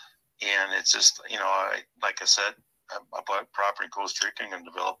all. And it's just, like I said, I bought property in Costa Rica and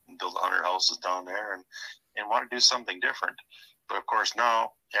develop and build 100 houses down there and want to do something different. But of course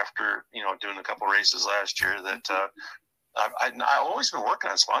now, after, doing a couple races last year, that I've always been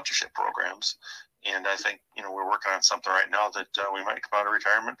working on sponsorship programs. And I think, we're working on something right now that we might come out of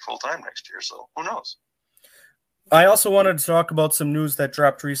retirement full time next year. So who knows? I also wanted to talk about some news that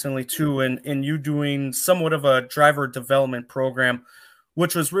dropped recently too, and you doing somewhat of a driver development program,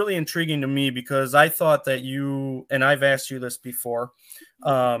 which was really intriguing to me because I thought that you, and I've asked you this before,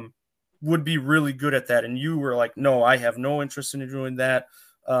 would be really good at that. And you were like, no, I have no interest in doing that.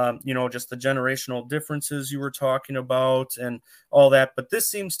 Just the generational differences you were talking about and all that. But this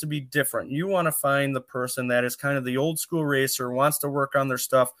seems to be different. You want to find the person that is kind of the old school racer, wants to work on their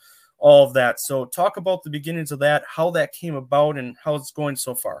stuff, all of that. So talk about the beginnings of that, how that came about and how it's going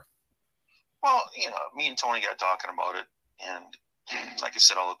so far. Well, me and Tony got talking about it, and like I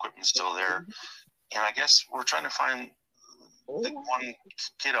said, all the equipment's still there. And I guess we're trying to find the one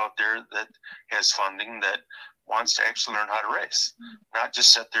kid out there that has funding that wants to actually learn how to race, not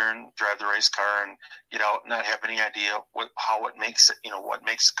just sit there and drive the race car and get out and not have any idea how it makes it, what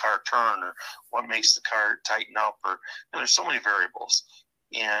makes the car turn or what makes the car tighten up, or there's so many variables.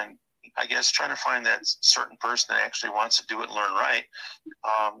 And I guess trying to find that certain person that actually wants to do it and learn right.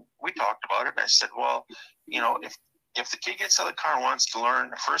 We talked about it, and I said, well, if if the kid gets out of the car and wants to learn,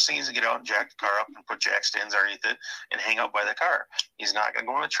 the first thing is to get out and jack the car up and put jack stands underneath it and hang out by the car. He's not going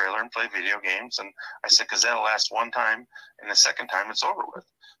to go in the trailer and play video games. And I said, because that'll last one time, and the second time it's over with.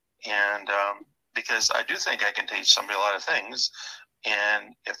 And because I do think I can teach somebody a lot of things.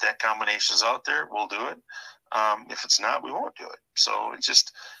 And if that combination is out there, we'll do it. If it's not, we won't do it. So it's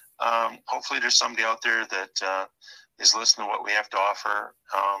just, hopefully there's somebody out there that is listening to what we have to offer.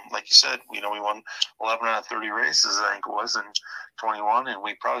 Like you said, we won 11 out of 30 races, I think it was, in 21, and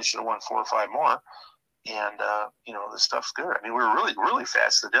we probably should have won 4 or 5 more. And, this stuff's good. I mean, we were really, really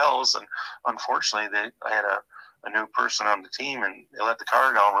fast at the Dells, and unfortunately, I had a new person on the team, and they let the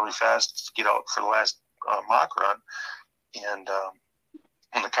car down really fast to get out for the last mock run. And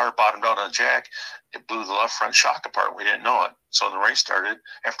when the car bottomed out on the jack, it blew the left front shock apart. We didn't know it. So when the race started,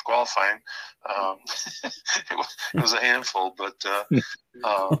 after qualifying, it was a handful. But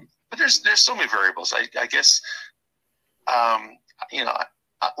there's so many variables. I guess,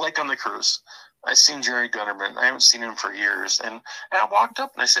 like on the cruise, I seen Jerry Gunnerman. I haven't seen him for years. And I walked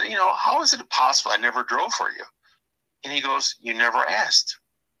up and I said, how is it possible I never drove for you? And he goes, you never asked.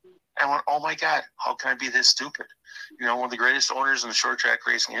 I went, oh my God, how can I be this stupid? One of the greatest owners in the short track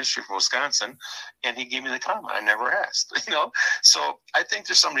racing history from Wisconsin, and he gave me the comment, I never asked. So I think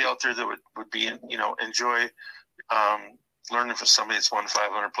there's somebody out there that would be, enjoy learning from somebody that's won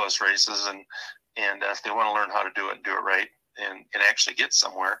 500 plus races, and if they want to learn how to do it and do it right and actually get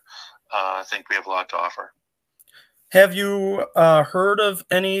somewhere, I think we have a lot to offer. Have you heard of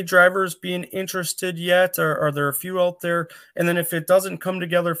any drivers being interested yet? Or are there a few out there? And then if it doesn't come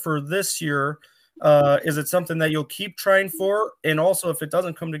together for this year, is it something that you'll keep trying for? And also, if it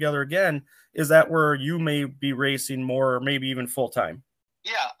doesn't come together again, is that where you may be racing more, or maybe even full time?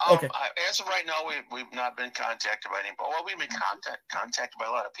 Yeah. Okay. As of right now, we've not been contacted by anybody. Well, we've been contacted by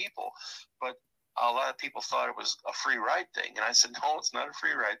a lot of people, but a lot of people thought it was a free ride thing. And I said, no, it's not a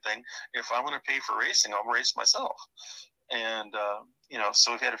free ride thing. If I'm going to pay for racing, I'll race myself. And,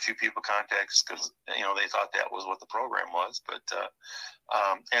 so we've had a few people contact us because, they thought that was what the program was. But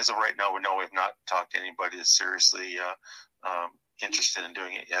as of right now, we've not talked to anybody that's seriously interested in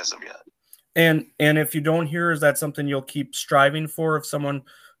doing it as of yet. And if you don't hear, is that something you'll keep striving for if someone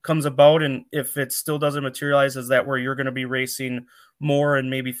comes about? And if it still doesn't materialize, is that where you're going to be racing more and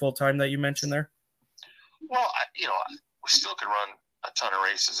maybe full time that you mentioned there? Well, we still could run a ton of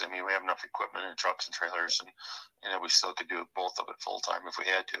races. I mean, we have enough equipment and trucks and trailers, and we still could do both of it full time if we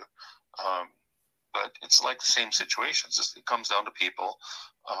had to. But it's like the same situation. It comes down to people.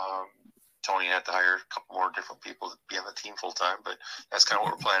 Tony had to hire a couple more different people to be on the team full time, but that's kind of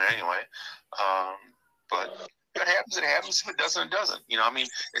what we're planning anyway. But if it happens, it happens. If it doesn't, it doesn't.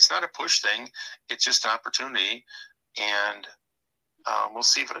 It's not a push thing. It's just an opportunity, and we'll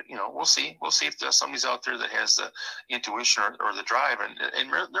see if we'll see if there's somebody's out there that has the intuition or the drive, and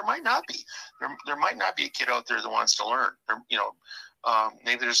there might not be. There might not be a kid out there that wants to learn.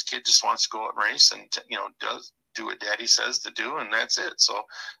 Maybe there's a kid just wants to go out and race and does do what Daddy says to do, and that's it. So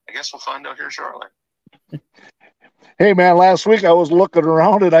I guess we'll find out here shortly. Hey man, last week I was looking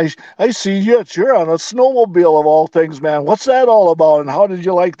around and I see you're on a snowmobile of all things, man. What's that all about, and how did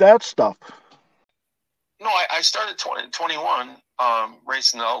you like that stuff? No, I started 2021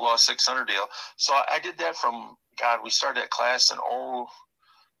 racing the Outlaw 600 deal. So I did that from, we started that class in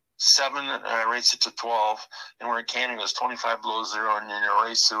 07, and I raced it to 12, and we're in Canada. It was 25 below zero, and in a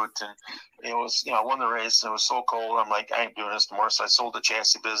race suit, and it was, I won the race, and it was so cold. I'm like, I ain't doing this anymore. So I sold the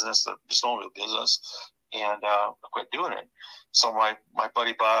chassis business, the snowmobile business, and I quit doing it. So my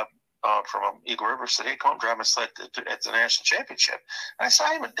buddy Bob from Eagle River said, hey, come drive my sled at the national championship. And I said,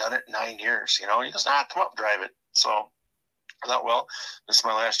 I haven't done it in 9 years, and he goes, come up and drive it. So I thought, well, this is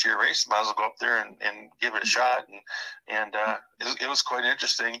my last year race. Might as well go up there and give it a shot. And it was quite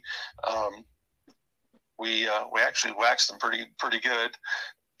interesting. We actually waxed them pretty good,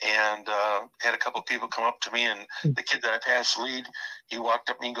 and had a couple of people come up to me, and the kid that I passed the lead, he walked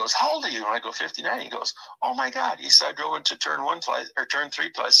up to me and goes, how old are you? And I go, 59. He goes, oh my God. He said, I drove into turn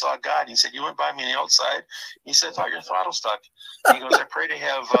 3 till I saw God. He said, you went by me on the outside. He said, I thought your throttle stuck. And he goes, I pray to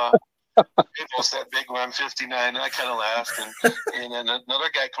have almost that big when I'm 59. And I kind of laughed. And then another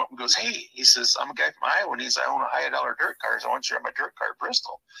guy come up and goes, hey, he says, I'm a guy from Iowa. And he says, I own a $100 dirt cars. I want you to have my dirt car at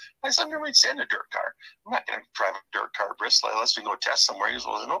Bristol. I said, I've never even seen a dirt car. I'm not going to drive a dirt car at Bristol unless we go test somewhere. He goes,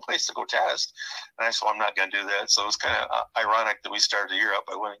 well, there's no place to go test. And I said, well, I'm not going to do that. So it was kind of ironic that we started the year out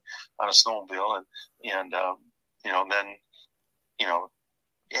by winning on a snowmobile. And then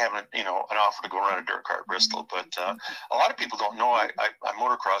having, an offer to go run a dirt car at Bristol. But a lot of people don't know I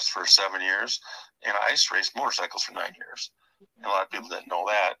motocrossed for 7 years, and I ice raced motorcycles for 9 years. And a lot of people didn't know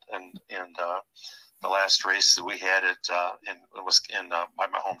that. And the last race that we had it was by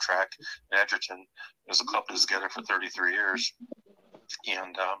my home track in Edgerton. It was a club that was together for 33 years,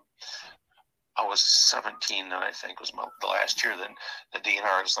 and I was 17 then, I think, was the last year. Then the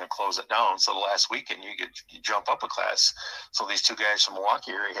DNR was going to close it down. So the last weekend, you jump up a class. So these two guys from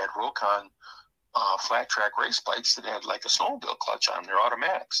Milwaukee area had Rokon flat track race bikes that had like a snowmobile clutch on them. They're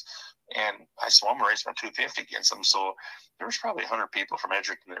automatics. And I said, well, I'm racing my 250 against them. So there was probably 100 people from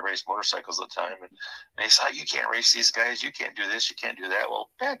Edgerton that raced motorcycles at the time. And they said, you can't race these guys. You can't do this. You can't do that. Well,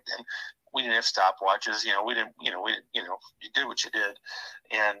 back then, we didn't have stopwatches. You did what you did.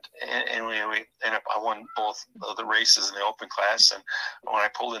 And I won both of the races in the open class. And when I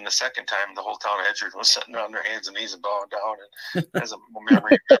pulled in the second time, the whole town of Edgerton was sitting on their hands and knees and bowing down. And as a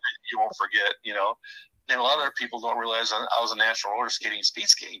memory you won't forget, And a lot of other people don't realize I was a national roller skating, speed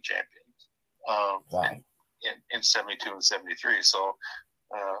skating champion. Wow. In 72 and 73. So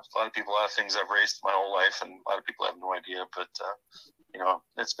a lot of things I've raced my whole life, and a lot of people have no idea. But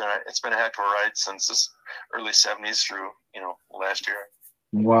it's been a heck of a ride since this early 70s through last year.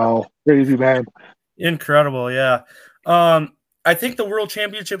 Wow, crazy, man. Incredible, yeah. I think the World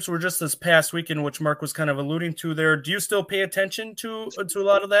Championships were just this past weekend, which Mark was kind of alluding to there. Do you still pay attention to a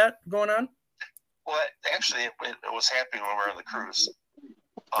lot of that going on? Well, actually, it was happening when we were on the cruise.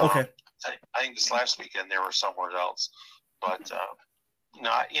 Okay. I think this last weekend they were somewhere else, but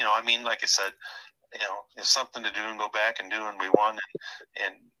like I said, it's something to do and go back and do, and we won,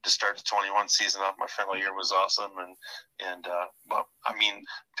 and to start the 21 season off my final year was awesome, but I mean,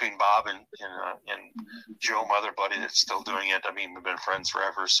 between Bob and Joe, my other buddy that's still doing it, I mean, we've been friends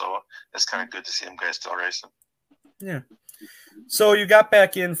forever, so it's kind of good to see them guys still racing. Yeah. So you got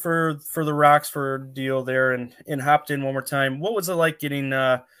back in for the Roxford deal there and hopped in one more time. What was it like getting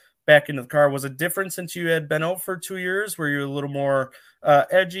back into the car? Was it different since you had been out for 2 years? Were you a little more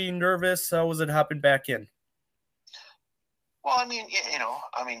edgy, nervous? How was it hopping back in? Well, I mean,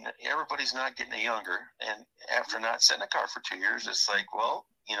 everybody's not getting any younger, and after not sitting in a car for 2 years, it's like, well,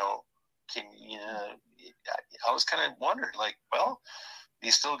 I was kind of wondering, like, well,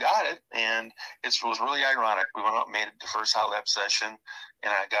 you still got it, and it was really ironic. We went out and made it the first hot lap session,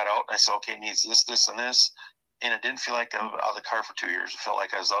 and I got out, and I said, okay, it needs this, this, and this. And it didn't feel like I was out of the car for 2 years. It felt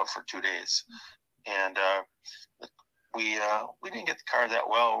like I was out for 2 days. And we didn't get the car that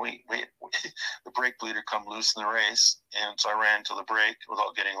well. The brake bleeder come loose in the race, and so I ran to the brake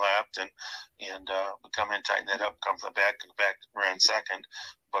without getting lapped, and we come in, tighten that up, come to the back ran second,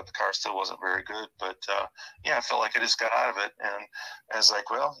 but the car still wasn't very good. But I felt like I just got out of it, and I was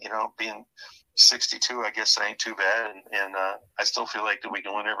like, well, being 62, I guess it ain't too bad, and I still feel like that we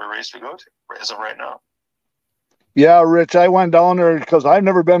can win every race we go to as of right now. Yeah, Rich, I went down there because I've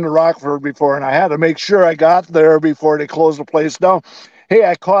never been to Rockford before, and I had to make sure I got there before they closed the place down. Hey,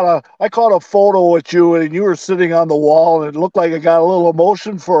 I caught a photo with you, and you were sitting on the wall, and it looked like it got a little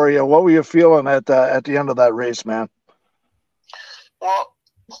emotion for you. What were you feeling at the end of that race, man? Well,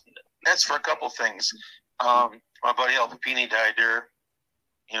 that's for a couple things. My buddy Al Papini died there.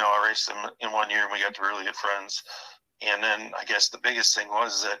 I raced him in 1 year, and we got to be really good friends. And then I guess the biggest thing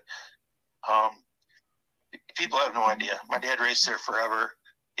was that people have no idea. My dad raced there forever.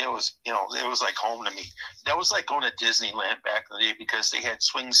 It was like home to me. That was like going to Disneyland back in the day because they had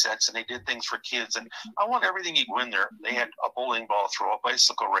swing sets and they did things for kids. And I want everything you go in there. They had a bowling ball throw, a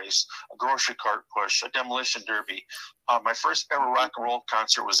bicycle race, a grocery cart push, a demolition derby. My first ever rock and roll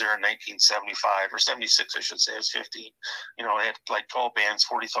concert was there in 1975 or 76, I should say. I was 15. They had like 12 bands,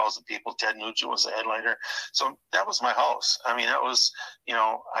 40,000 people. Ted Nugent was the headliner. So that was my house. I mean, that was,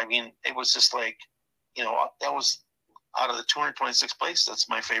 it was just like, that was out of the 226 places, that's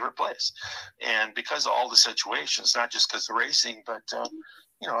my favorite place. And because of all the situations, not just because of racing, but,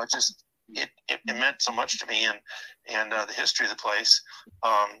 it meant so much to me and the history of the place.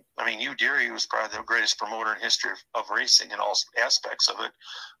 Hugh Deary was probably the greatest promoter in history of racing in all aspects of it.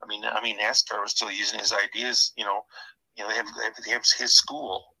 I mean, NASCAR was still using his ideas, they have his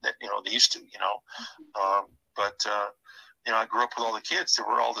school that, they used to, I grew up with all the kids. They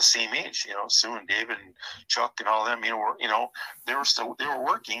were all the same age, Sue and David and Chuck and all them, they were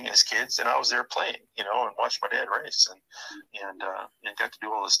working as kids, and I was there playing, and watched my dad race and got to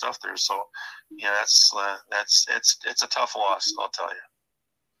do all this stuff there. So, it's a tough loss, I'll tell you.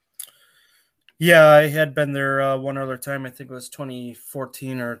 Yeah, I had been there one other time. I think it was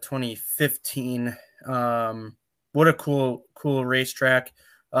 2014 or 2015. What a cool racetrack.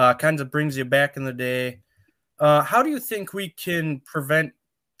 Kind of brings you back in the day. How do you think we can prevent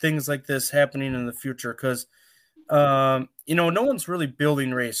things like this happening in the future? Because, no one's really building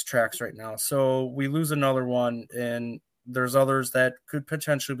racetracks right now. So we lose another one, and there's others that could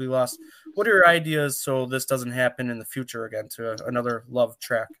potentially be lost. What are your ideas so this doesn't happen in the future again to another loved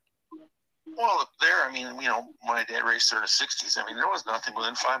track? Well, there, I mean, my dad raced there in the 60s. I mean, there was nothing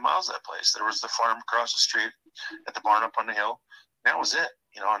within 5 miles of that place. There was the farm across the street at the barn up on the hill. That was it,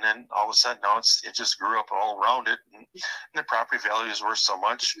 and then all of a sudden now it just grew up all around it. And the property value is worth so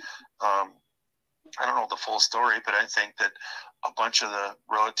much. I don't know the full story, but I think that a bunch of the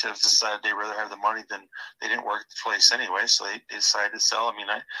relatives decided they'd rather have the money than they didn't work the place anyway. So they decided to sell. I mean,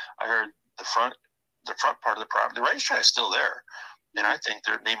 I heard the front part of the property, the racetrack is still there. And I think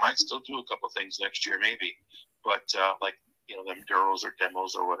they might still do a couple of things next year, maybe. But like, them Duros or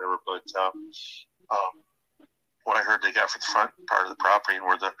demos or whatever. But what I heard they got for the front part of the property and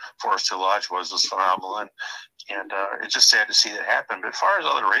where the Forest Hill Lodge was phenomenal. And it's just sad to see that happen. But as far as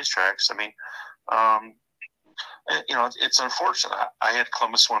other racetracks, I mean, it's unfortunate. I had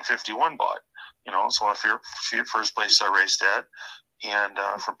Columbus 151 bought, so one of the first place I raced at. And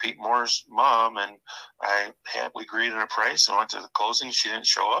for Pete Moore's mom, and we agreed on a price and went to the closing. She didn't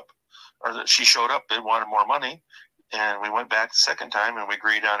show up, or she showed up, but wanted more money. And we went back the second time and we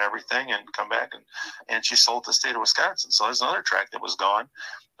agreed on everything and come back and she sold the state of Wisconsin. So there's another track that was gone.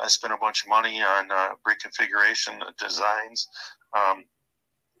 I spent a bunch of money on reconfiguration designs,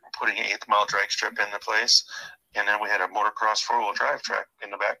 putting an 8th mile drag strip in the place. And then we had a motocross 4-wheel drive track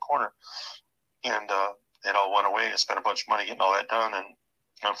in the back corner. And it all went away. I spent a bunch of money getting all that done. And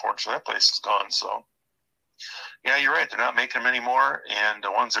unfortunately, that place is gone. So, yeah, you're right. They're not making them anymore. And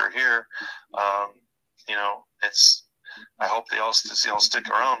the ones that are here, I hope they all stick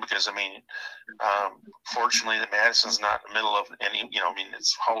around because, I mean, fortunately, the Madison's not in the middle of any,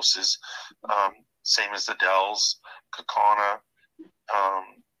 it's houses, same as the Dells, Kaukauna,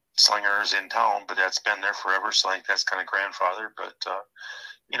 Slingers in town, but that's been there forever. So, that's kind of grandfathered. But,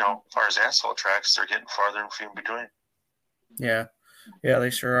 as far as asphalt tracks, they're getting farther and few in between. Yeah, they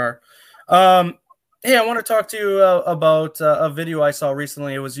sure are. Hey, I want to talk to you about a video I saw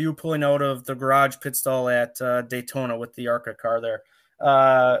recently. It was you pulling out of the garage pit stall at Daytona with the ARCA car there.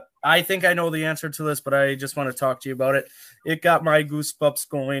 I think I know the answer to this, but I just want to talk to you about it. It got my goosebumps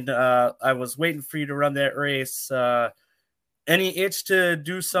going. I was waiting for you to run that race. Any itch to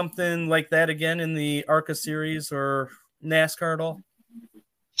do something like that again in the ARCA series or NASCAR at all?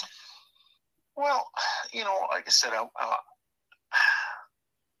 Well, like I said,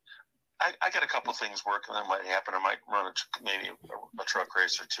 I got a couple of things working that might happen. I might run maybe a truck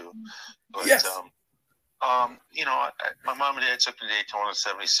race or two. But, yes. My mom and dad took me to Daytona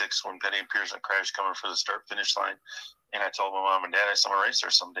 76 when Betty and Pearson crashed coming for the start-finish line. And I told my mom and dad I saw my race there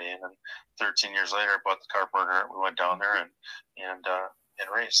someday. And then 13 years later, I bought the car burner. We went down there and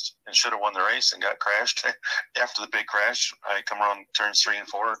raced and should have won the race and got crashed. After the big crash, I come around turns 3 and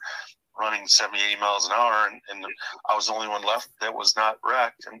 4. Running 70, 80 miles an hour, and I was the only one left that was not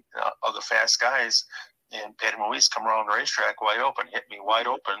wrecked. And of the fast guys, and Patty Moise come around the racetrack wide open, hit me wide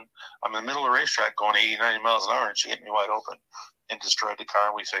open. I'm in the middle of the racetrack going 80, 90 miles an hour, and she hit me wide open and destroyed the car.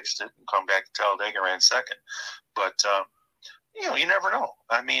 And we fixed it and come back to Talladega, ran second. But, you never know.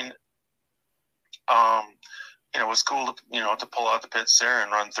 I mean, it was cool to pull out the pits there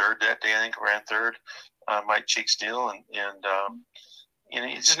and run third that day. I think I ran third, Mike Cheeksteel, and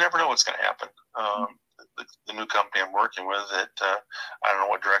you just never know what's going to happen. The new company I'm working with, that I don't know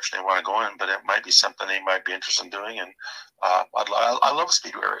what direction they want to go in, but it might be something they might be interested in doing. And I love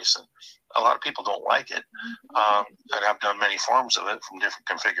speedway racing. A lot of people don't like it, and I've done many forms of it from different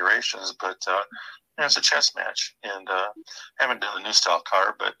configurations. But it's a chess match, and haven't done the new style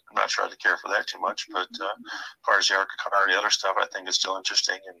car, but I'm not sure I'd care for that too much. But as far as the ARCA car and the other stuff, I think it's still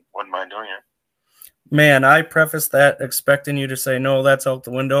interesting and wouldn't mind doing it. Man, I prefaced that expecting you to say, no, that's out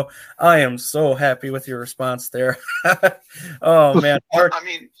the window. I am so happy with your response there. Oh, man. I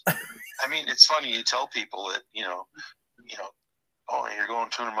mean, it's funny. You tell people that, oh, you're going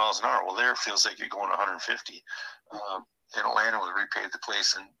 200 miles an hour. Well, there it feels like you're going 150. In Atlanta, we repaved the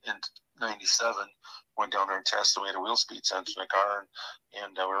place in 97, went down there and tested. We had a wheel speed sensor in the car,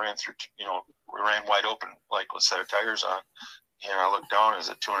 and we ran through, we ran wide open, like with a set of tires on. And I looked down, it was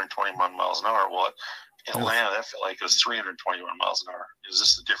at 221 miles an hour. Well, in Atlanta, that felt like it was 321 miles an hour. It was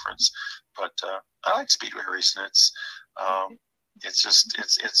just the difference. But I like speedway racing. It's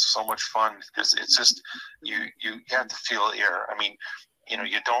so much fun because it's just you have to feel the air. I mean,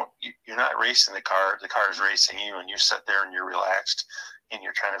 you're not racing the car is racing you, and you sit there and you're relaxed and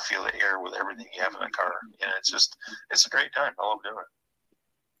you're trying to feel the air with everything you have in the car. And it's a great time. I love doing it.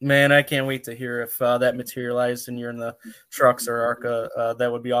 Man, I can't wait to hear if that materialized and you're in the trucks or ARCA.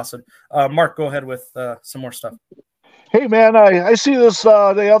 That would be awesome. Mark, go ahead with some more stuff. Hey man, I see this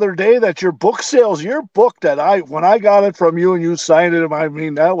the other day that your book sales, your book that when I got it from you and you signed it, I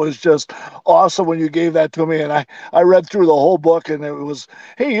mean that was just awesome when you gave that to me, and I read through the whole book, and it was,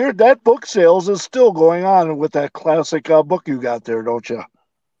 hey, that book sales is still going on with that classic book you got there, don't you?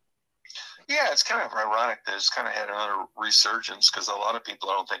 Yeah, it's kind of ironic that it's kind of had another resurgence because a lot of people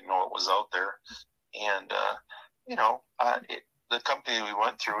I don't think know it was out there, and you know, the company we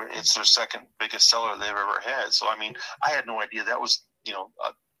went through, it's their second biggest seller they've ever had. So I mean, I had no idea that was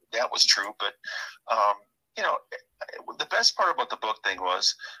that was true. But you know, the best part about the book thing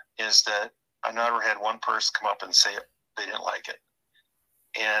is that I never had one person come up and say they didn't like it,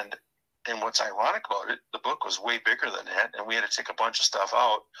 and what's ironic about it, the book was way bigger than that, and we had to take a bunch of stuff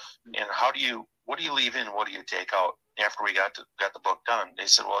out. And what do you leave in? What do you take out? After we got the book done, they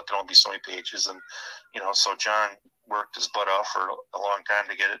said, well, it can only be so many pages, and so John worked his butt off for a long time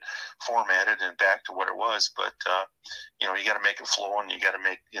to get it formatted and back to what it was. But you got to make it flow, and you got to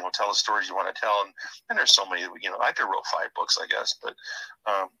make tell the stories you want to tell. And there's so many. I could wrote 5 books, I guess, but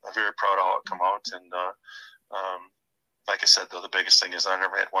I'm very proud of how it come out. And like I said, though, the biggest thing is I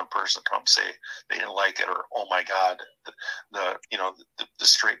never had one person come say they didn't like it, or oh my God, the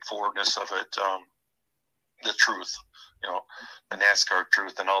straightforwardness of it, the truth, the NASCAR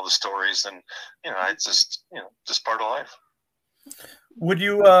truth, and all the stories, and it's just part of life. Would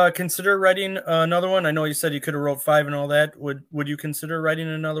you consider writing another one? I know you said you could have wrote 5 and all that. Would you consider writing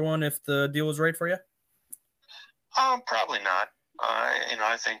another one if the deal was right for you? Probably not.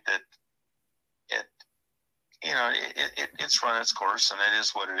 I think that it's run its course, and it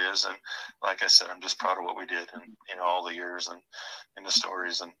is what it is. And like I said, I'm just proud of what we did, and all the years and the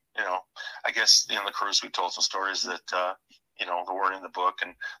stories, and I guess the cruise we told some stories that that weren't in the book,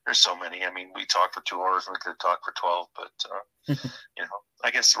 and there's so many. I mean, we talked for 2 hours, and we could talk for 12, but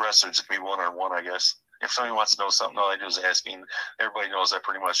I guess the rest would just be one-on-one. I guess if somebody wants to know something, all I do is ask me. And everybody knows I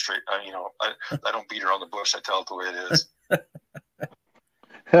pretty much straight. I don't beat around the bush. I tell it the way it is.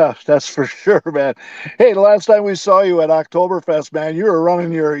 Yeah, that's for sure, man. Hey, the last time we saw you at Oktoberfest, man, you were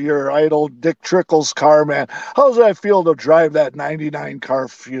running your idol Dick Trickle's car, man. How does that feel to drive that 99 car,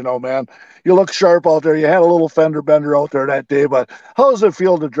 man? You look sharp out there. You had a little fender bender out there that day, but how does it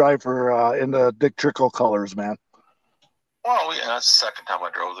feel to drive for in the Dick Trickle colors, man? Well, yeah, that's the second time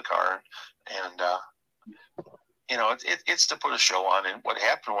I drove the car, and it's to put a show on. And what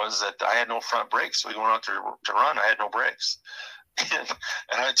happened was that I had no front brakes. We went out to run. I had no brakes. And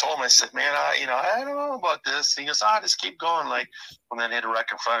I told him, I said, man, I don't know about this. And he goes, just keep going. Like, when then hit a wreck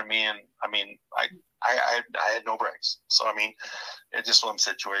in front of me, and I mean, I had no brakes. So I mean, it just one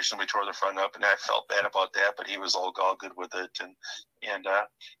situation. We tore the front up, and I felt bad about that. But he was all good with it,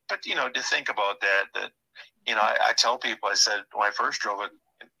 but to think about that I tell people, I said when I first drove it,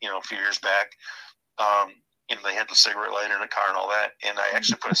 a few years back, they had the cigarette lighter in the car and all that, and I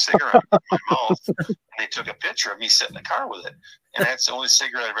actually put a cigarette in my mouth, and they took a picture of me sitting in the car with it, and that's the only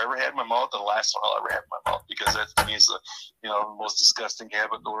cigarette I've ever had in my mouth, and the last one I'll ever have in my mouth, because that to me is the most disgusting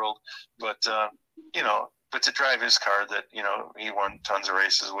habit in the world. But but to drive his car that he won tons of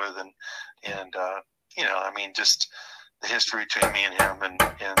races with, and I mean, just the history between me and him and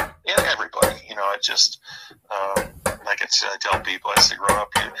everybody, it just like I tell people, I said growing up,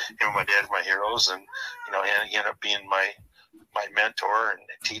 him and my dad were my heroes, and he ended up being my mentor and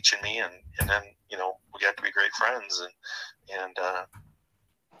teaching me, and then we got to be great friends, and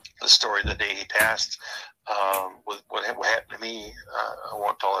the story the day he passed, with what happened to me, I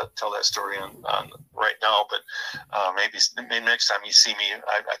won't tell that story on right now, but maybe next time you see me,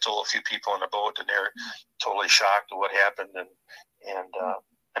 I told a few people on the boat, and they're totally shocked at what happened, and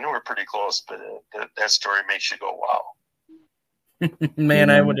I know we're pretty close, but that story makes you go, wow.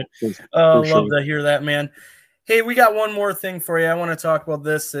 Man, I would love to hear that, man. Hey, we got one more thing for you. I want to talk about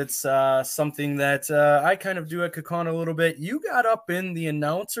this. It's something that I kind of do at Kakon a little bit. You got up in the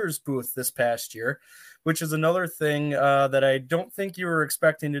announcer's booth this past year, which is another thing that I don't think you were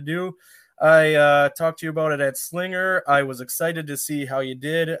expecting to do. I talked to you about it at Slinger. I was excited to see how you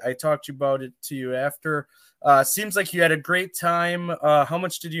did. I talked about it to you after. Seems like you had a great time. How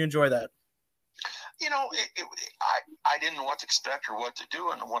much did you enjoy that? I didn't know what to expect or what to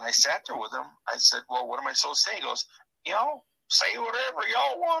do. And when I sat there with him, I said, well, what am I supposed to say? He goes, say whatever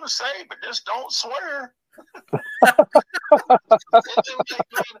y'all want to say, but just don't swear. I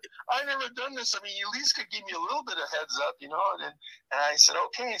never done this. I mean, you at least could give me a little bit of heads up, and I said,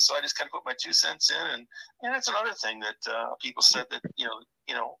 okay. So I just kind of put my 2 cents in, and that's another thing that people said that,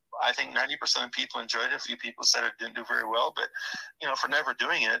 I think 90% of people enjoyed it. A few people said it didn't do very well, but, for never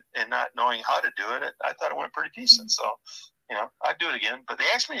doing it and not knowing how to do it, I thought it went pretty decent. So, I'd do it again. But they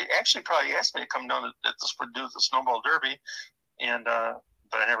probably asked me to come down to do the snowball derby, and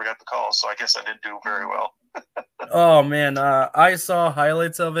but I never got the call, so I guess I didn't do very well. Oh man, I saw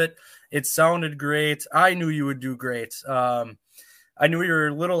highlights of it. It sounded great. I knew you would do great. I knew you were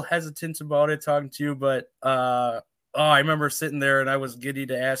a little hesitant about it talking to you, but I remember sitting there and I was giddy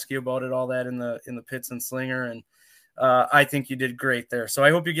to ask you about it, all that in the pits and slinger, and I think you did great there. So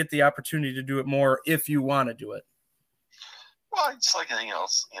I hope you get the opportunity to do it more if you want to do it. Well, it's like anything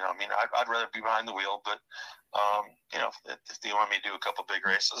else, I mean, I'd rather be behind the wheel, but if they want me to do a couple big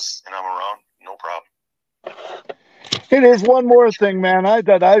races and I'm around, no problem. Hey, there's one more thing, man,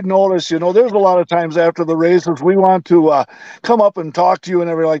 that I've noticed. There's a lot of times after the races we want to come up and talk to you and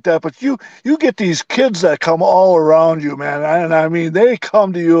everything like that, but you get these kids that come all around you, man, and I mean they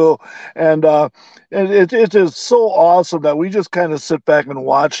come to you, and it is so awesome that we just kind of sit back and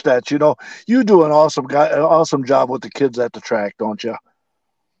watch that. You do an awesome job with the kids at the track, don't you?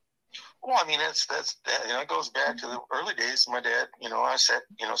 Well, I mean, it goes back to the early days. My dad, I sat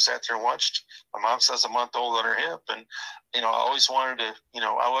there and watched. My mom says a month old on her hip, and I always wanted to,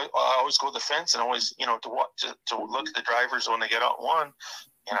 I always go to the fence and always, to look at the drivers when they get out and won,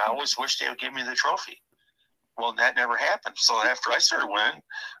 and I always wished they would give me the trophy. Well, that never happened. So after I started winning,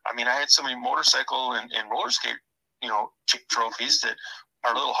 I mean, I had so many motorcycle and roller skate, trophies that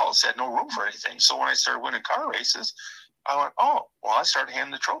our little house had no room for anything. So when I started winning car races, I went, I started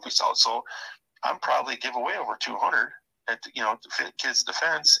handing the trophies out. So I'm probably give away over 200 at, to fit kids'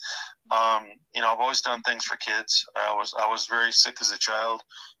 defense. I've always done things for kids. I was very sick as a child.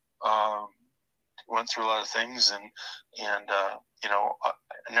 Went through a lot of things and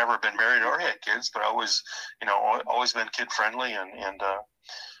I've never been married or had kids, but I always been kid friendly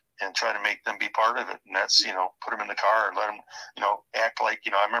and try to make them be part of it. And that's, put them in the car and let them, act like,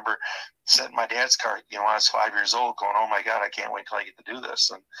 I remember sitting in my dad's car, when I was 5 years old going, oh my God, I can't wait till I get to do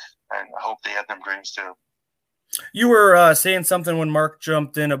this. And I hope they had them dreams too. You were saying something when Mark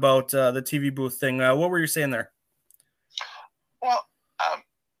jumped in about the TV booth thing. What were you saying there? Well,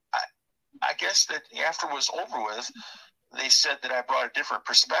 I guess that after it was over with, they said that I brought a different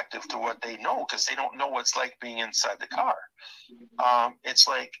perspective to what they know, because they don't know what it's like being inside the car. It's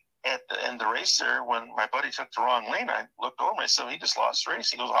like at the end of the race there, when my buddy took the wrong lane, I looked over and I said, he just lost the race.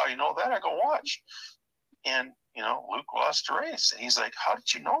 He goes, how do you know that? I go, watch. And, Luke lost the race. And he's like, how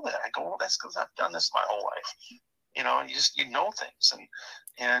did you know that? I go, well, that's because I've done this my whole life. You know things.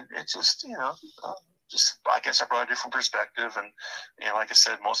 And it just, I guess I brought a different perspective. And, like I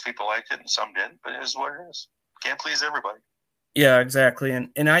said, most people liked it and some didn't, but it is what it is. Can't please everybody. Yeah, exactly.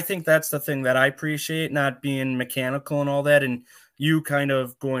 And I think that's the thing that I appreciate, not being mechanical and all that, and you kind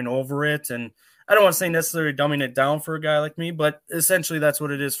of going over it. And I don't want to say necessarily dumbing it down for a guy like me, but essentially that's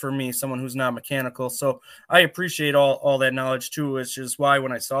what it is for me, someone who's not mechanical. So I appreciate all that knowledge too, which is why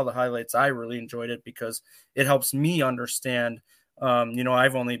when I saw the highlights, I really enjoyed it, because it helps me understand.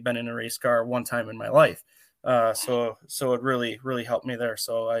 I've only been in a race car one time in my life. So it really, really helped me there.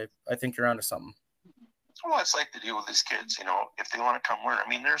 So I think you're onto something. Well, it's like to deal with these kids, if they want to come learn. I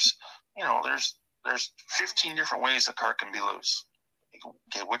mean, there's 15 different ways a car can be loose.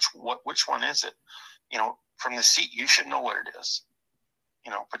 Okay, which one is it? From the seat, you should know what it is.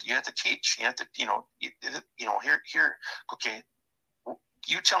 But you have to teach. You have to, here. Okay,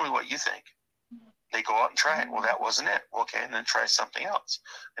 you tell me what you think. They go out and try it. Well, that wasn't it. Okay, and then try something else,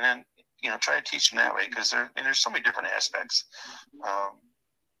 and then try to teach them that way, because there's so many different aspects.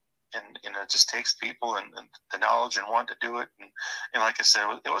 And it just takes people and the knowledge and want to do it. And like I said,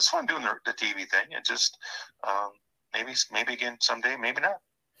 it was fun doing the TV thing. It just maybe again someday, maybe not.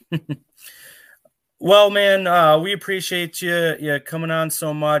 Well, man, we appreciate you coming on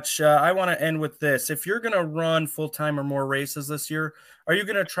so much. I want to end with this. If you're going to run full-time or more races this year, are you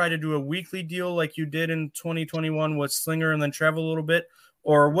going to try to do a weekly deal like you did in 2021 with Slinger and then travel a little bit?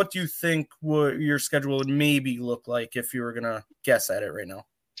 Or what do you think your schedule would maybe look like if you were going to guess at it right now?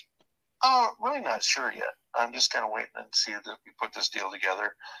 Really not sure yet. I'm just kind of waiting and see that we put this deal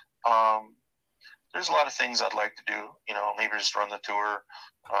together. There's a lot of things I'd like to do. Maybe just run the tour,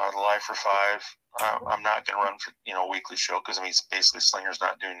 the Live for Five. I'm not going to run for a weekly show, because basically Slinger's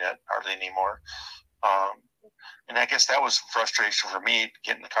not doing that hardly anymore. And I guess that was frustration for me,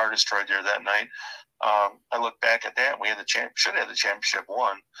 getting the car destroyed there that night. I look back at that, and we had should have had the championship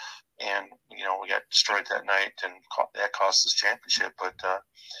won, and we got destroyed that night, and that cost us championship. But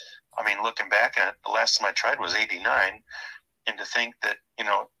looking back at it, the last time I tried was '89, and to think that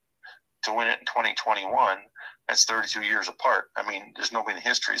to win it in 2021, that's 32 years apart. There's nobody in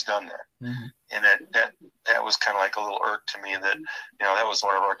history has done that. Mm-hmm. And that was kind of like a little irk to me that that was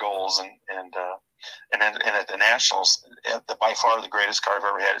one of our goals, and and at the Nationals, by far the greatest car I've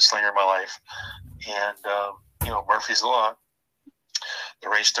ever had at Slinger in my life. And Murphy's Law. The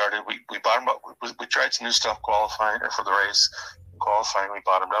race started. We bottomed out. We tried some new stuff qualifying or for the race. Qualifying, we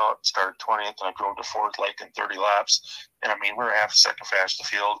bottomed out. Started 20th, and I drove to fourth like in 30 laps. And I mean, we were half a second fast the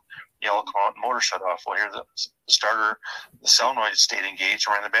field. Yellow come out, and motor shut off. Well, here the starter, the solenoid stayed engaged,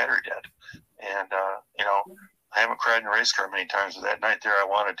 and ran the battery dead. And I haven't cried in a race car many times, but that night there I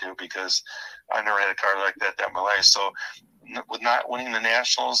wanted to, because I never had a car like that in my life. So with not winning the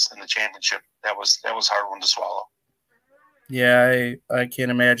Nationals and the championship, that was a hard one to swallow. Yeah, I can't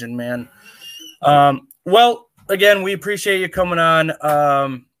imagine, man. Well, again, we appreciate you coming on.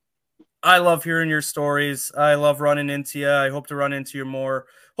 I love hearing your stories. I love running into you. I hope to run into you more.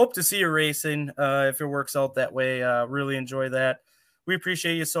 Hope to see you racing if it works out that way. Really enjoy that. We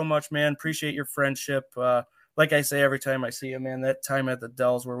appreciate you so much, man. Appreciate your friendship. Like I say every time I see you, man, that time at the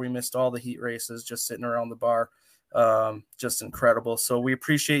Dells where we missed all the heat races just sitting around the bar, just incredible. So we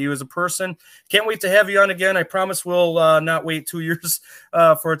appreciate you as a person. Can't wait to have you on again. I promise we'll not wait 2 years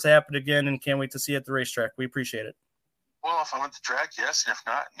for it to happen again, and can't wait to see you at the racetrack. We appreciate it. Well, if I'm at the track, yes. And if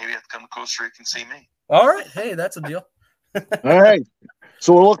not, maybe you have to come to Costa Rica and see me. All right. Hey, that's a deal. All right.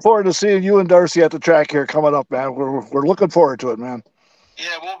 So we'll look forward to seeing you and Darcy at the track here coming up, man. We're looking forward to it, man.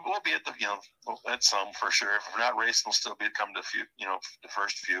 Yeah, we'll be at the at some for sure. If we're not racing, we'll still be come to a few, the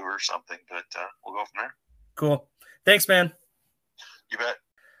first few or something. But we'll go from there. Cool. Thanks, man. You bet.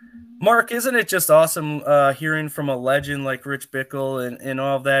 Mark, isn't it just awesome hearing from a legend like Rich Bickle and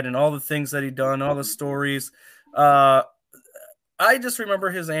all of that and all the things that he done, all the stories. I just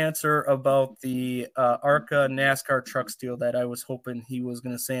remember his answer about the ARCA NASCAR trucks deal that I was hoping he was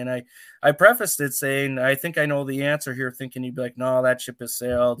going to say. And I prefaced it saying, I think I know the answer here, thinking he'd be like, no, that ship has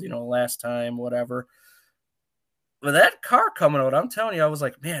sailed, last time, whatever. But that car coming out, I'm telling you, I was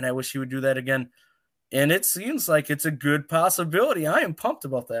like, man, I wish he would do that again. And it seems like it's a good possibility. I am pumped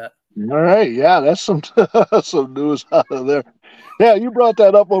about that. All right. Yeah, that's some some news out of there. Yeah, you brought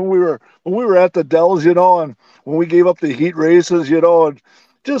that up when we were at the Dells, and when we gave up the heat races, and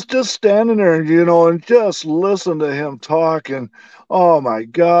just standing there, and just listen to him talk, and oh my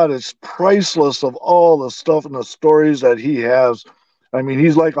God, it's priceless of all the stuff and the stories that he has. I mean,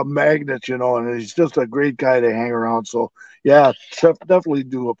 he's like a magnet, and he's just a great guy to hang around. So yeah, definitely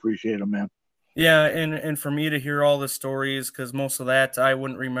do appreciate him, man. Yeah, and for me to hear all the stories, because most of that I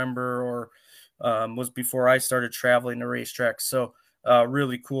wouldn't remember or was before I started traveling to racetracks. So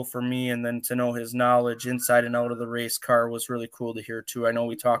really cool for me. And then to know his knowledge inside and out of the race car was really cool to hear too. I know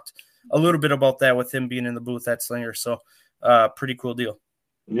we talked a little bit about that with him being in the booth at Slinger. So pretty cool deal.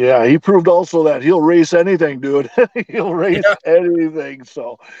 Yeah, he proved also that he'll race anything, dude. He'll race anything.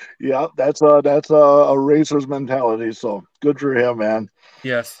 So yeah, that's a racer's mentality. So good for him, man.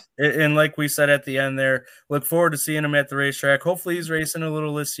 Yes. And like we said at the end there, look forward to seeing him at the racetrack. Hopefully he's racing a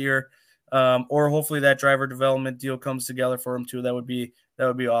little this year, or hopefully that driver development deal comes together for him too. That would be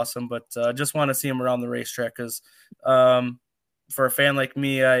awesome. But just want to see him around the racetrack because for a fan like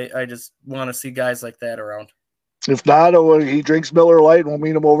me, I just want to see guys like that around. If not, he drinks Miller Lite, and we'll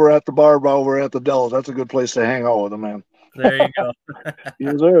meet him over at the bar over at the Dells. That's a good place to hang out with him, man. There you go.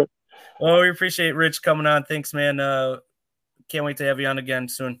 Yes, sir. Well, we appreciate Rich coming on. Thanks, man. Can't wait to have you on again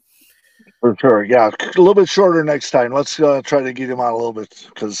soon. For sure. Yeah, a little bit shorter next time. Let's try to get him on a little bit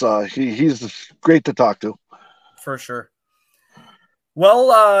because he's great to talk to. For sure.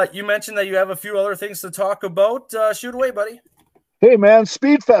 Well, you mentioned that you have a few other things to talk about. Shoot away, buddy. Hey, man,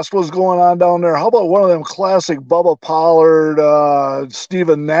 Speedfest was going on down there. How about one of them classic Bubba Pollard,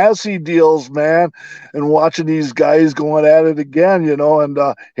 Stephen Nasse deals, man, and watching these guys going at it again, and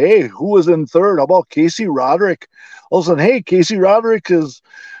hey, who was in third? How about Casey Roderick? All of a sudden, hey, Casey Roderick is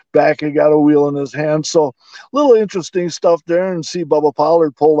back and got a wheel in his hand. So a little interesting stuff there, and see Bubba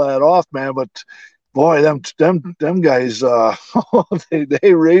Pollard pull that off, man. But boy, them guys,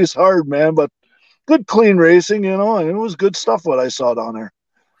 they race hard, man, but good clean racing, and it was good stuff what I saw down there.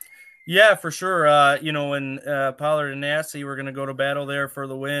 Yeah, for sure. When Pollard and Nasse were going to go to battle there for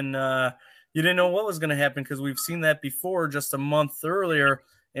the win, you didn't know what was going to happen because we've seen that before just a month earlier,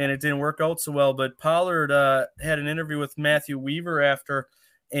 and it didn't work out so well. But Pollard had an interview with Matthew Weaver after,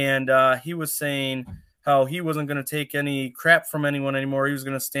 and he was saying how he wasn't going to take any crap from anyone anymore. He was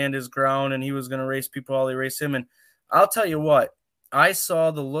going to stand his ground, and he was going to race people while they race him. And I'll tell you what, I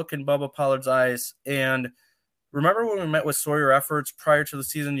saw the look in Bubba Pollard's eyes, and remember when we met with Sawyer Efforts prior to the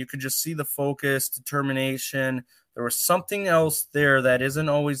season, you could just see the focus, determination. There was something else there that isn't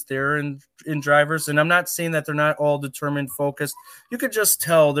always there in drivers, and I'm not saying that they're not all determined, focused. You could just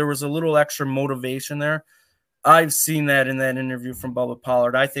tell there was a little extra motivation there. I've seen that in that interview from Bubba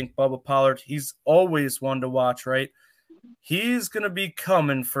Pollard. I think Bubba Pollard, he's always one to watch, right? He's going to be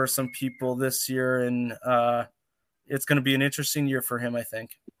coming for some people this year, and it's going to be an interesting year for him, I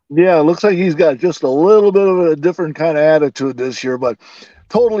think. Yeah, it looks like he's got just a little bit of a different kind of attitude this year, but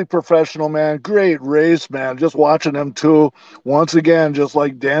totally professional, man. Great race, man. Just watching him too. Once again, just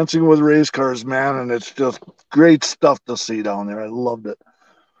like dancing with race cars, man. And it's just great stuff to see down there. I loved it.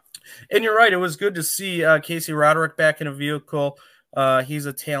 And you're right. It was good to see Casey Roderick back in a vehicle. He's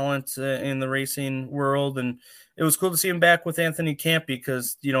a talent in the racing world, and it was cool to see him back with Anthony Campy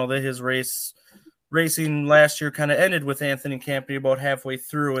because, you know, his racing last year kind of ended with Anthony Campy about halfway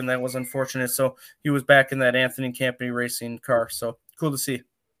through, and that was unfortunate. So he was back in that Anthony Campy racing car. So cool to see.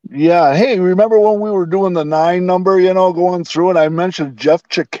 Yeah. Hey, remember when we were doing the 9 number, you know, going through, and I mentioned Jeff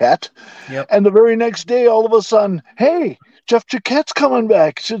Chiquette? Yep. And the very next day, all of a sudden, hey, Jeff Chiquette's coming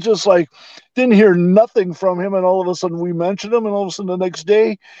back. She just like didn't hear nothing from him, and all of a sudden we mentioned him, and all of a sudden the next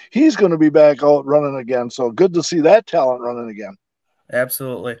day he's going to be back out running again. So good to see that talent running again.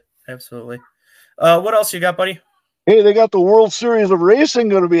 Absolutely. What else you got, buddy? Hey, they got the World Series of Racing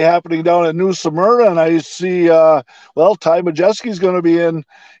going to be happening down at New Smyrna, and I see, Ty Majeski's going to be in.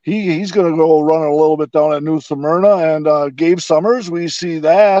 He's going to go run a little bit down at New Smyrna, and Gabe Summers, we see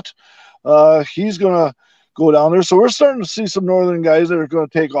that. He's going to go down there. So we're starting to see some Northern guys that are going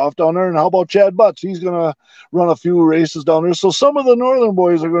to take off down there. And how about Chad Butz? He's going to run a few races down there. So some of the Northern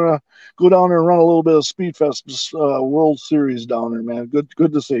boys are going to go down there and run a little bit of Speedfest World Series down there, man.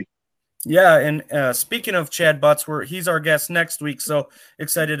 Good to see. Yeah, and speaking of Chad Butz, he's our guest next week, so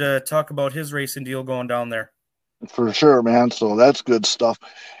excited to talk about his racing deal going down there. For sure, man. So that's good stuff.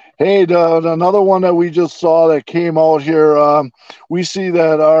 Hey, another one that we just saw that came out here, we see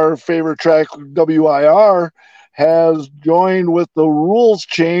that our favorite track, WIR, has joined with the rules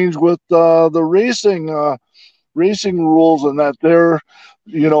change with the racing rules, and that they're,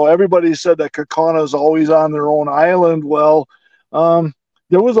 you know, everybody said that Kaukauna is always on their own island. Well,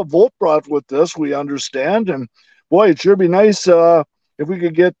 there was a vote brought with this, we understand, and boy, it'd sure be nice if we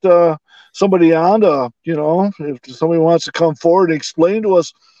could get somebody on to, you know, if somebody wants to come forward and explain to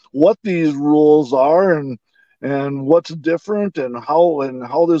us what these rules are and what's different and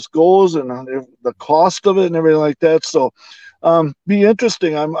how this goes and the cost of it and everything like that. So be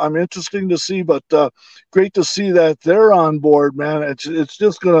interesting. I'm interesting to see, but great to see that they're on board, man. It's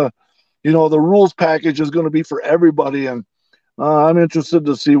just gonna, you know, the rules package is going to be for everybody, and I'm interested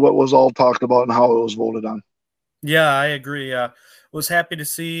to see what was all talked about and how it was voted on. Yeah, I agree. Was happy to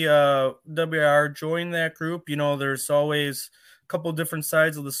see WIR join that group. You know, there's always a couple different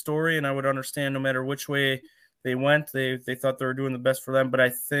sides of the story, and I would understand no matter which way they went, they thought they were doing the best for them. But I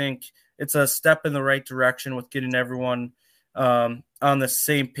think it's a step in the right direction with getting everyone on the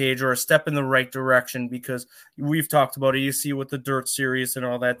same page, or a step in the right direction, because we've talked about it. You see with the dirt series and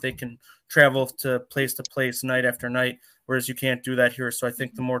all that, they can travel to place night after night, whereas you can't do that here. So I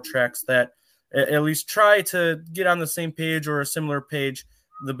think the more tracks that at least try to get on the same page or a similar page,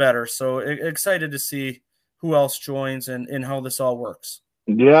 the better. So excited to see who else joins and how this all works.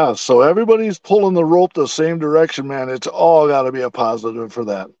 Yeah, so everybody's pulling the rope the same direction, man. It's all got to be a positive for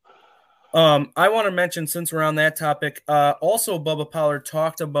that. I want to mention, since we're on that topic, also Bubba Pollard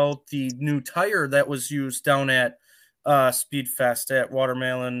talked about the new tire that was used down at Speedfest at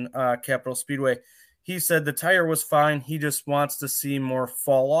Watermelon Capital Speedway. He said the tire was fine. He just wants to see more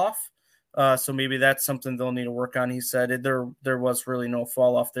fall off. So maybe that's something they'll need to work on. He said there was really no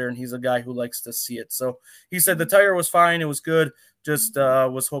fall off there, and he's a guy who likes to see it. So he said the tire was fine. It was good. Just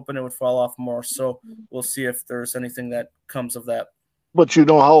was hoping it would fall off more. So we'll see if there's anything that comes of that. But you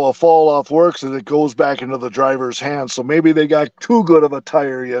know how a fall off works, and it goes back into the driver's hands. So maybe they got too good of a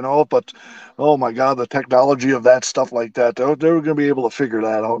tire, you know, but oh my God, the technology of that stuff like that, they were going to be able to figure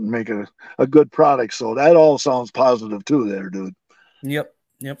that out and make a good product. So that all sounds positive too there, dude. Yep,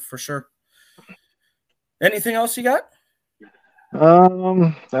 for sure. Anything else you got? I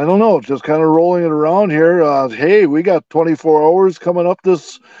don't know. Just kind of rolling it around here. Hey, we got 24 hours coming up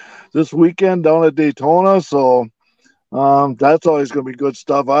this weekend down at Daytona. So that's always going to be good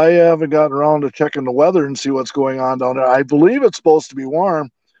stuff. I haven't gotten around to checking the weather and see what's going on down there. I believe it's supposed to be warm.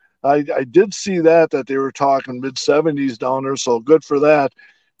 I did see that they were talking mid-70s down there, so good for that.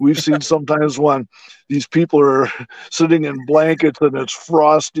 We've seen sometimes when these people are sitting in blankets and it's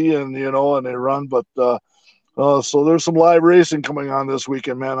frosty and, you know, and they run. But so there's some live racing coming on this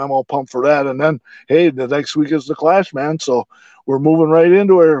weekend, man. I'm all pumped for that. And then, hey, the next week is the Clash, man. So we're moving right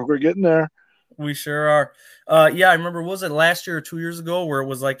into it. We're getting there. We sure are. Yeah, I remember, was it last year or 2 years ago where it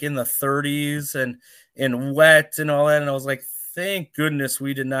was like in the 30s and wet and all that? And I was like thank goodness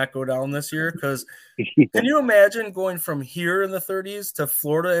we did not go down this year, because can you imagine going from here in the 30s to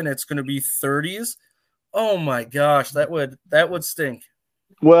Florida and it's going to be 30s? Oh my gosh, that would stink.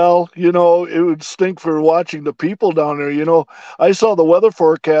 Well, it would stink for watching the people down there. I saw the weather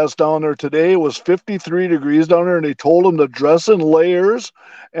forecast down there today. It was 53 degrees down there, and they told them to dress in layers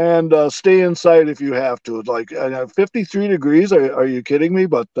and stay inside if you have to. It's like 53 degrees. Are you kidding me?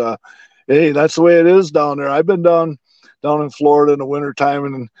 But hey, that's the way it is down there. I've been down in Florida in the wintertime,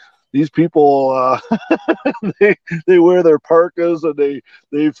 and these people they wear their parkas and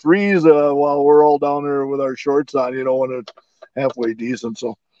they freeze while we're all down there with our shorts on. When it's halfway decent.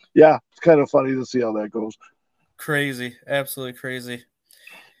 So yeah, it's kind of funny to see how that goes. Crazy, absolutely crazy.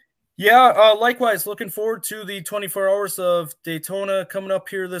 Yeah, likewise, looking forward to the 24 hours of Daytona coming up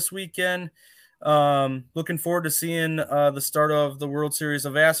here this weekend. Looking forward to seeing the start of the World Series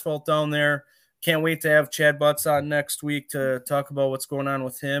of Asphalt down there. Can't wait to have Chad Butz on next week to talk about what's going on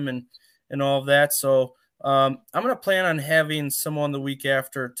with him and all of that. So I'm going to plan on having someone the week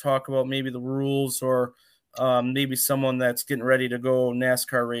after talk about maybe the rules, or maybe someone that's getting ready to go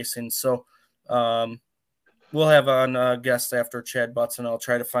NASCAR racing. So we'll have on a guest after Chad Butz, and I'll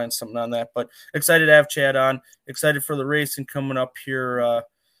try to find something on that. But excited to have Chad on. Excited for the racing coming up here.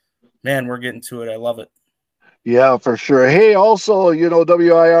 Man, we're getting to it. I love it. Yeah, for sure. Hey, also,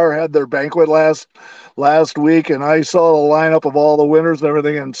 WIR had their banquet last week, and I saw the lineup of all the winners and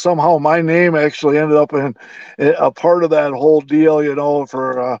everything, and somehow my name actually ended up in a part of that whole deal,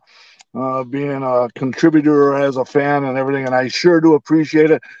 for being a contributor as a fan and everything, and I sure do appreciate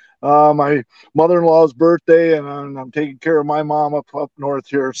it. My mother-in-law's birthday, and I'm taking care of my mom up north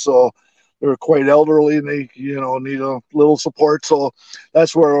here, so they're quite elderly and they need a little support. So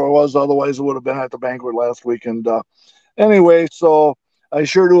that's where I was. Otherwise, it would have been at the banquet last week. And anyway, so I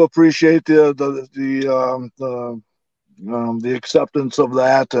sure do appreciate the acceptance of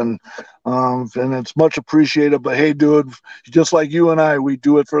that, and it's much appreciated. But hey, dude, just like you and I, we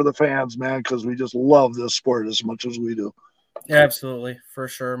do it for the fans, man, because we just love this sport as much as we do. Absolutely, for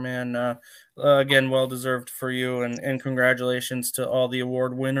sure, man. Again, well deserved for you, and congratulations to all the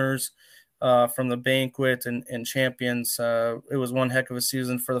award winners from the banquet and champions. It was one heck of a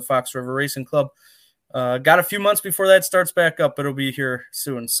season for the Fox River Racing Club. Got a few months before that starts back up, but it'll be here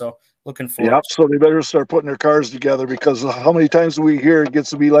soon. So looking forward. Yep. So they better start putting their cars together, because how many times do we hear it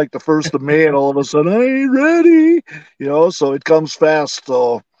gets to be like the 1st of May and all of a sudden, I ain't ready, so it comes fast.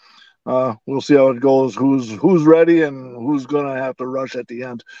 So we'll see how it goes, who's ready and who's going to have to rush at the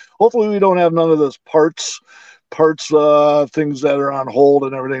end. Hopefully we don't have none of this parts things that are on hold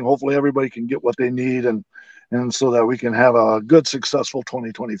and everything. Hopefully everybody can get what they need, and so that we can have a good, successful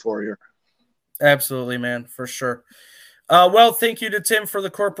 2024 here. Absolutely, man, for sure. Well, thank you to Tim for the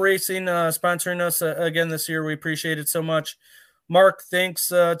Corp Racing sponsoring us again this year. We appreciate it so much. Mark, thanks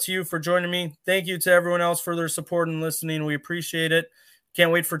to you for joining me. Thank you to everyone else for their support and listening. We appreciate it.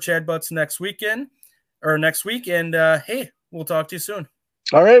 Can't wait for Chad Butz next week. And hey, we'll talk to you soon.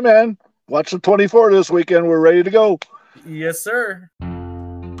 All right, man. Watch the 24 this weekend. We're ready to go. Yes, sir.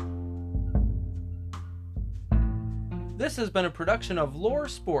 This has been a production of Lore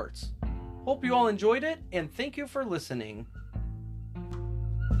Sports. Hope you all enjoyed it, and thank you for listening.